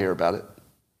 I don't want to hear about it.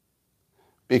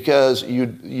 Because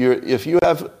if you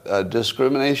have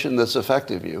discrimination that's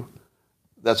affecting you,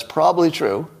 that's probably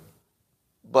true,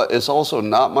 but it's also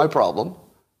not my problem.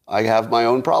 I have my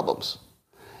own problems.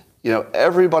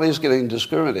 Everybody's getting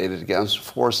discriminated against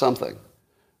for something.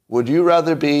 Would you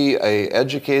rather be an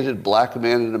educated black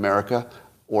man in America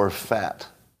or fat?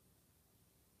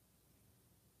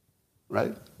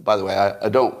 Right? By the way,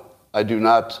 I do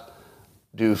not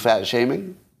do fat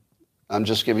shaming. I'm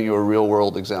just giving you a real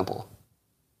world example.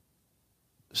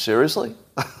 Seriously?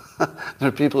 There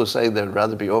are people who say they'd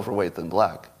rather be overweight than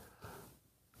black.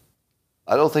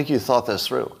 I don't think you thought this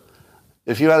through.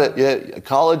 If you had a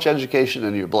college education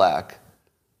and you're black,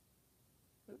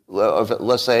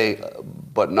 let's say,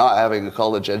 but not having a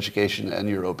college education and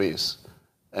you're obese,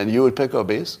 and you would pick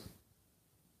obese?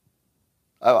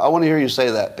 I want to hear you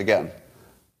say that again.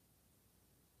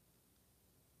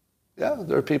 Yeah,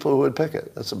 there are people who would pick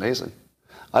it. That's amazing.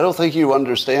 I don't think you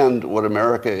understand what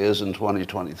America is in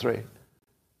 2023.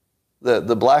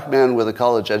 The black man with a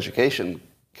college education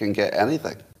can get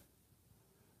anything.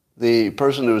 The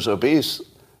person who's obese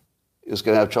is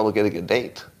going to have trouble getting a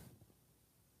date,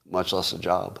 much less a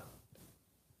job.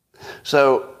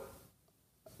 So,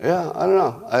 yeah, I don't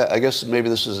know. I guess maybe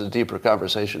this is a deeper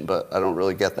conversation, but I don't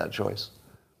really get that choice.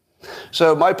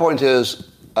 So my point is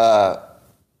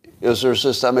there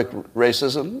systemic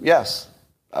racism? Yes.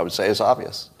 I would say it's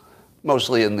obvious,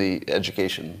 mostly in the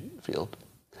education field.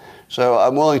 So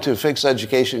I'm willing to fix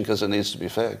education because it needs to be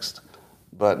fixed,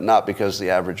 but not because the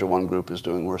average of one group is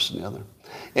doing worse than the other.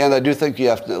 And I do think you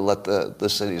have to let the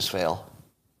cities fail.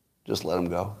 Just let them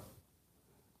go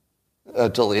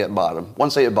until they hit bottom.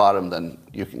 Once they hit bottom, then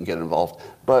you can get involved.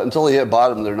 But until they hit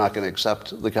bottom, they're not going to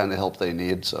accept the kind of help they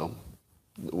need, so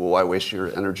why waste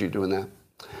your energy doing that?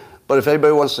 But if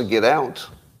anybody wants to get out,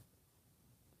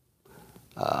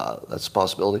 that's a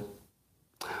possibility.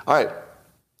 All right.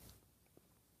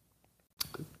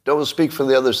 Don't speak for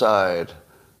the other side.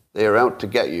 They are out to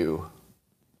get you.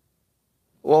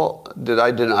 Well, did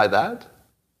I deny that?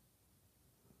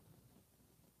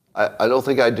 I don't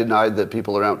think I denied that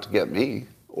people are out to get me,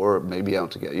 or maybe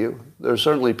out to get you. There are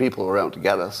certainly people who are out to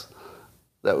get us.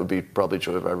 That would be probably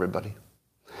true of everybody.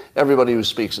 Everybody who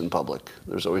speaks in public,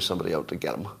 there's always somebody out to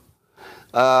get them.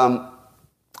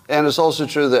 And it's also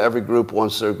true that every group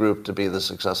wants their group to be the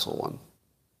successful one.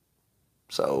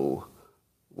 So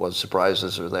what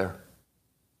surprises are there?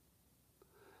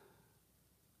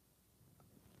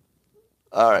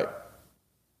 All right.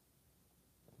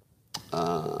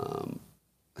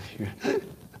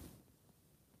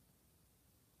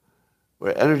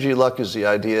 Where energy luck is the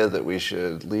idea that we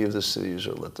should leave the cities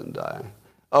or let them die.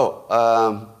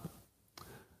 How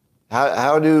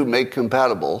to make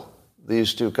compatible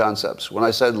these two concepts? When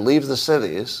I said leave the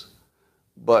cities,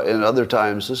 but in other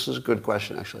times, this is a good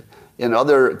question actually. In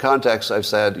other contexts, I've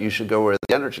said you should go where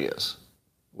the energy is,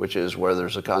 which is where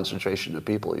there's a concentration of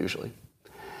people usually.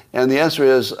 And the answer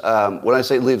is, when I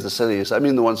say leave the cities, I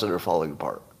mean the ones that are falling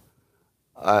apart.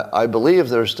 I believe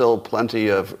there's still plenty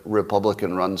of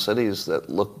Republican-run cities that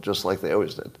look just like they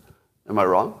always did. Am I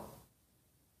wrong?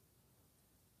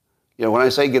 You know, when I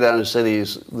say get out of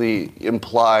cities, the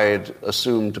implied,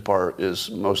 assumed part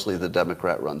is mostly the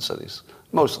Democrat-run cities.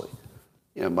 Mostly.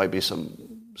 You know, might be some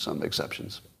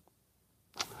exceptions.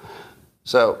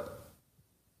 So,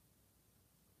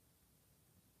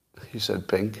 he said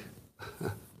pink.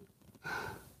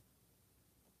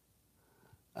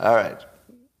 All right.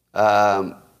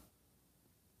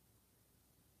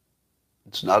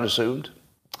 It's not assumed?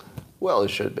 Well, it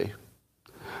should be.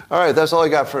 All right, that's all I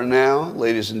got for now,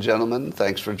 ladies and gentlemen.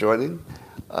 Thanks for joining.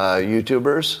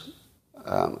 YouTubers,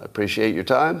 appreciate your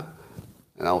time,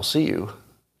 and I'll see you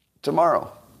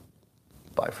tomorrow.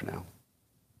 Bye for now.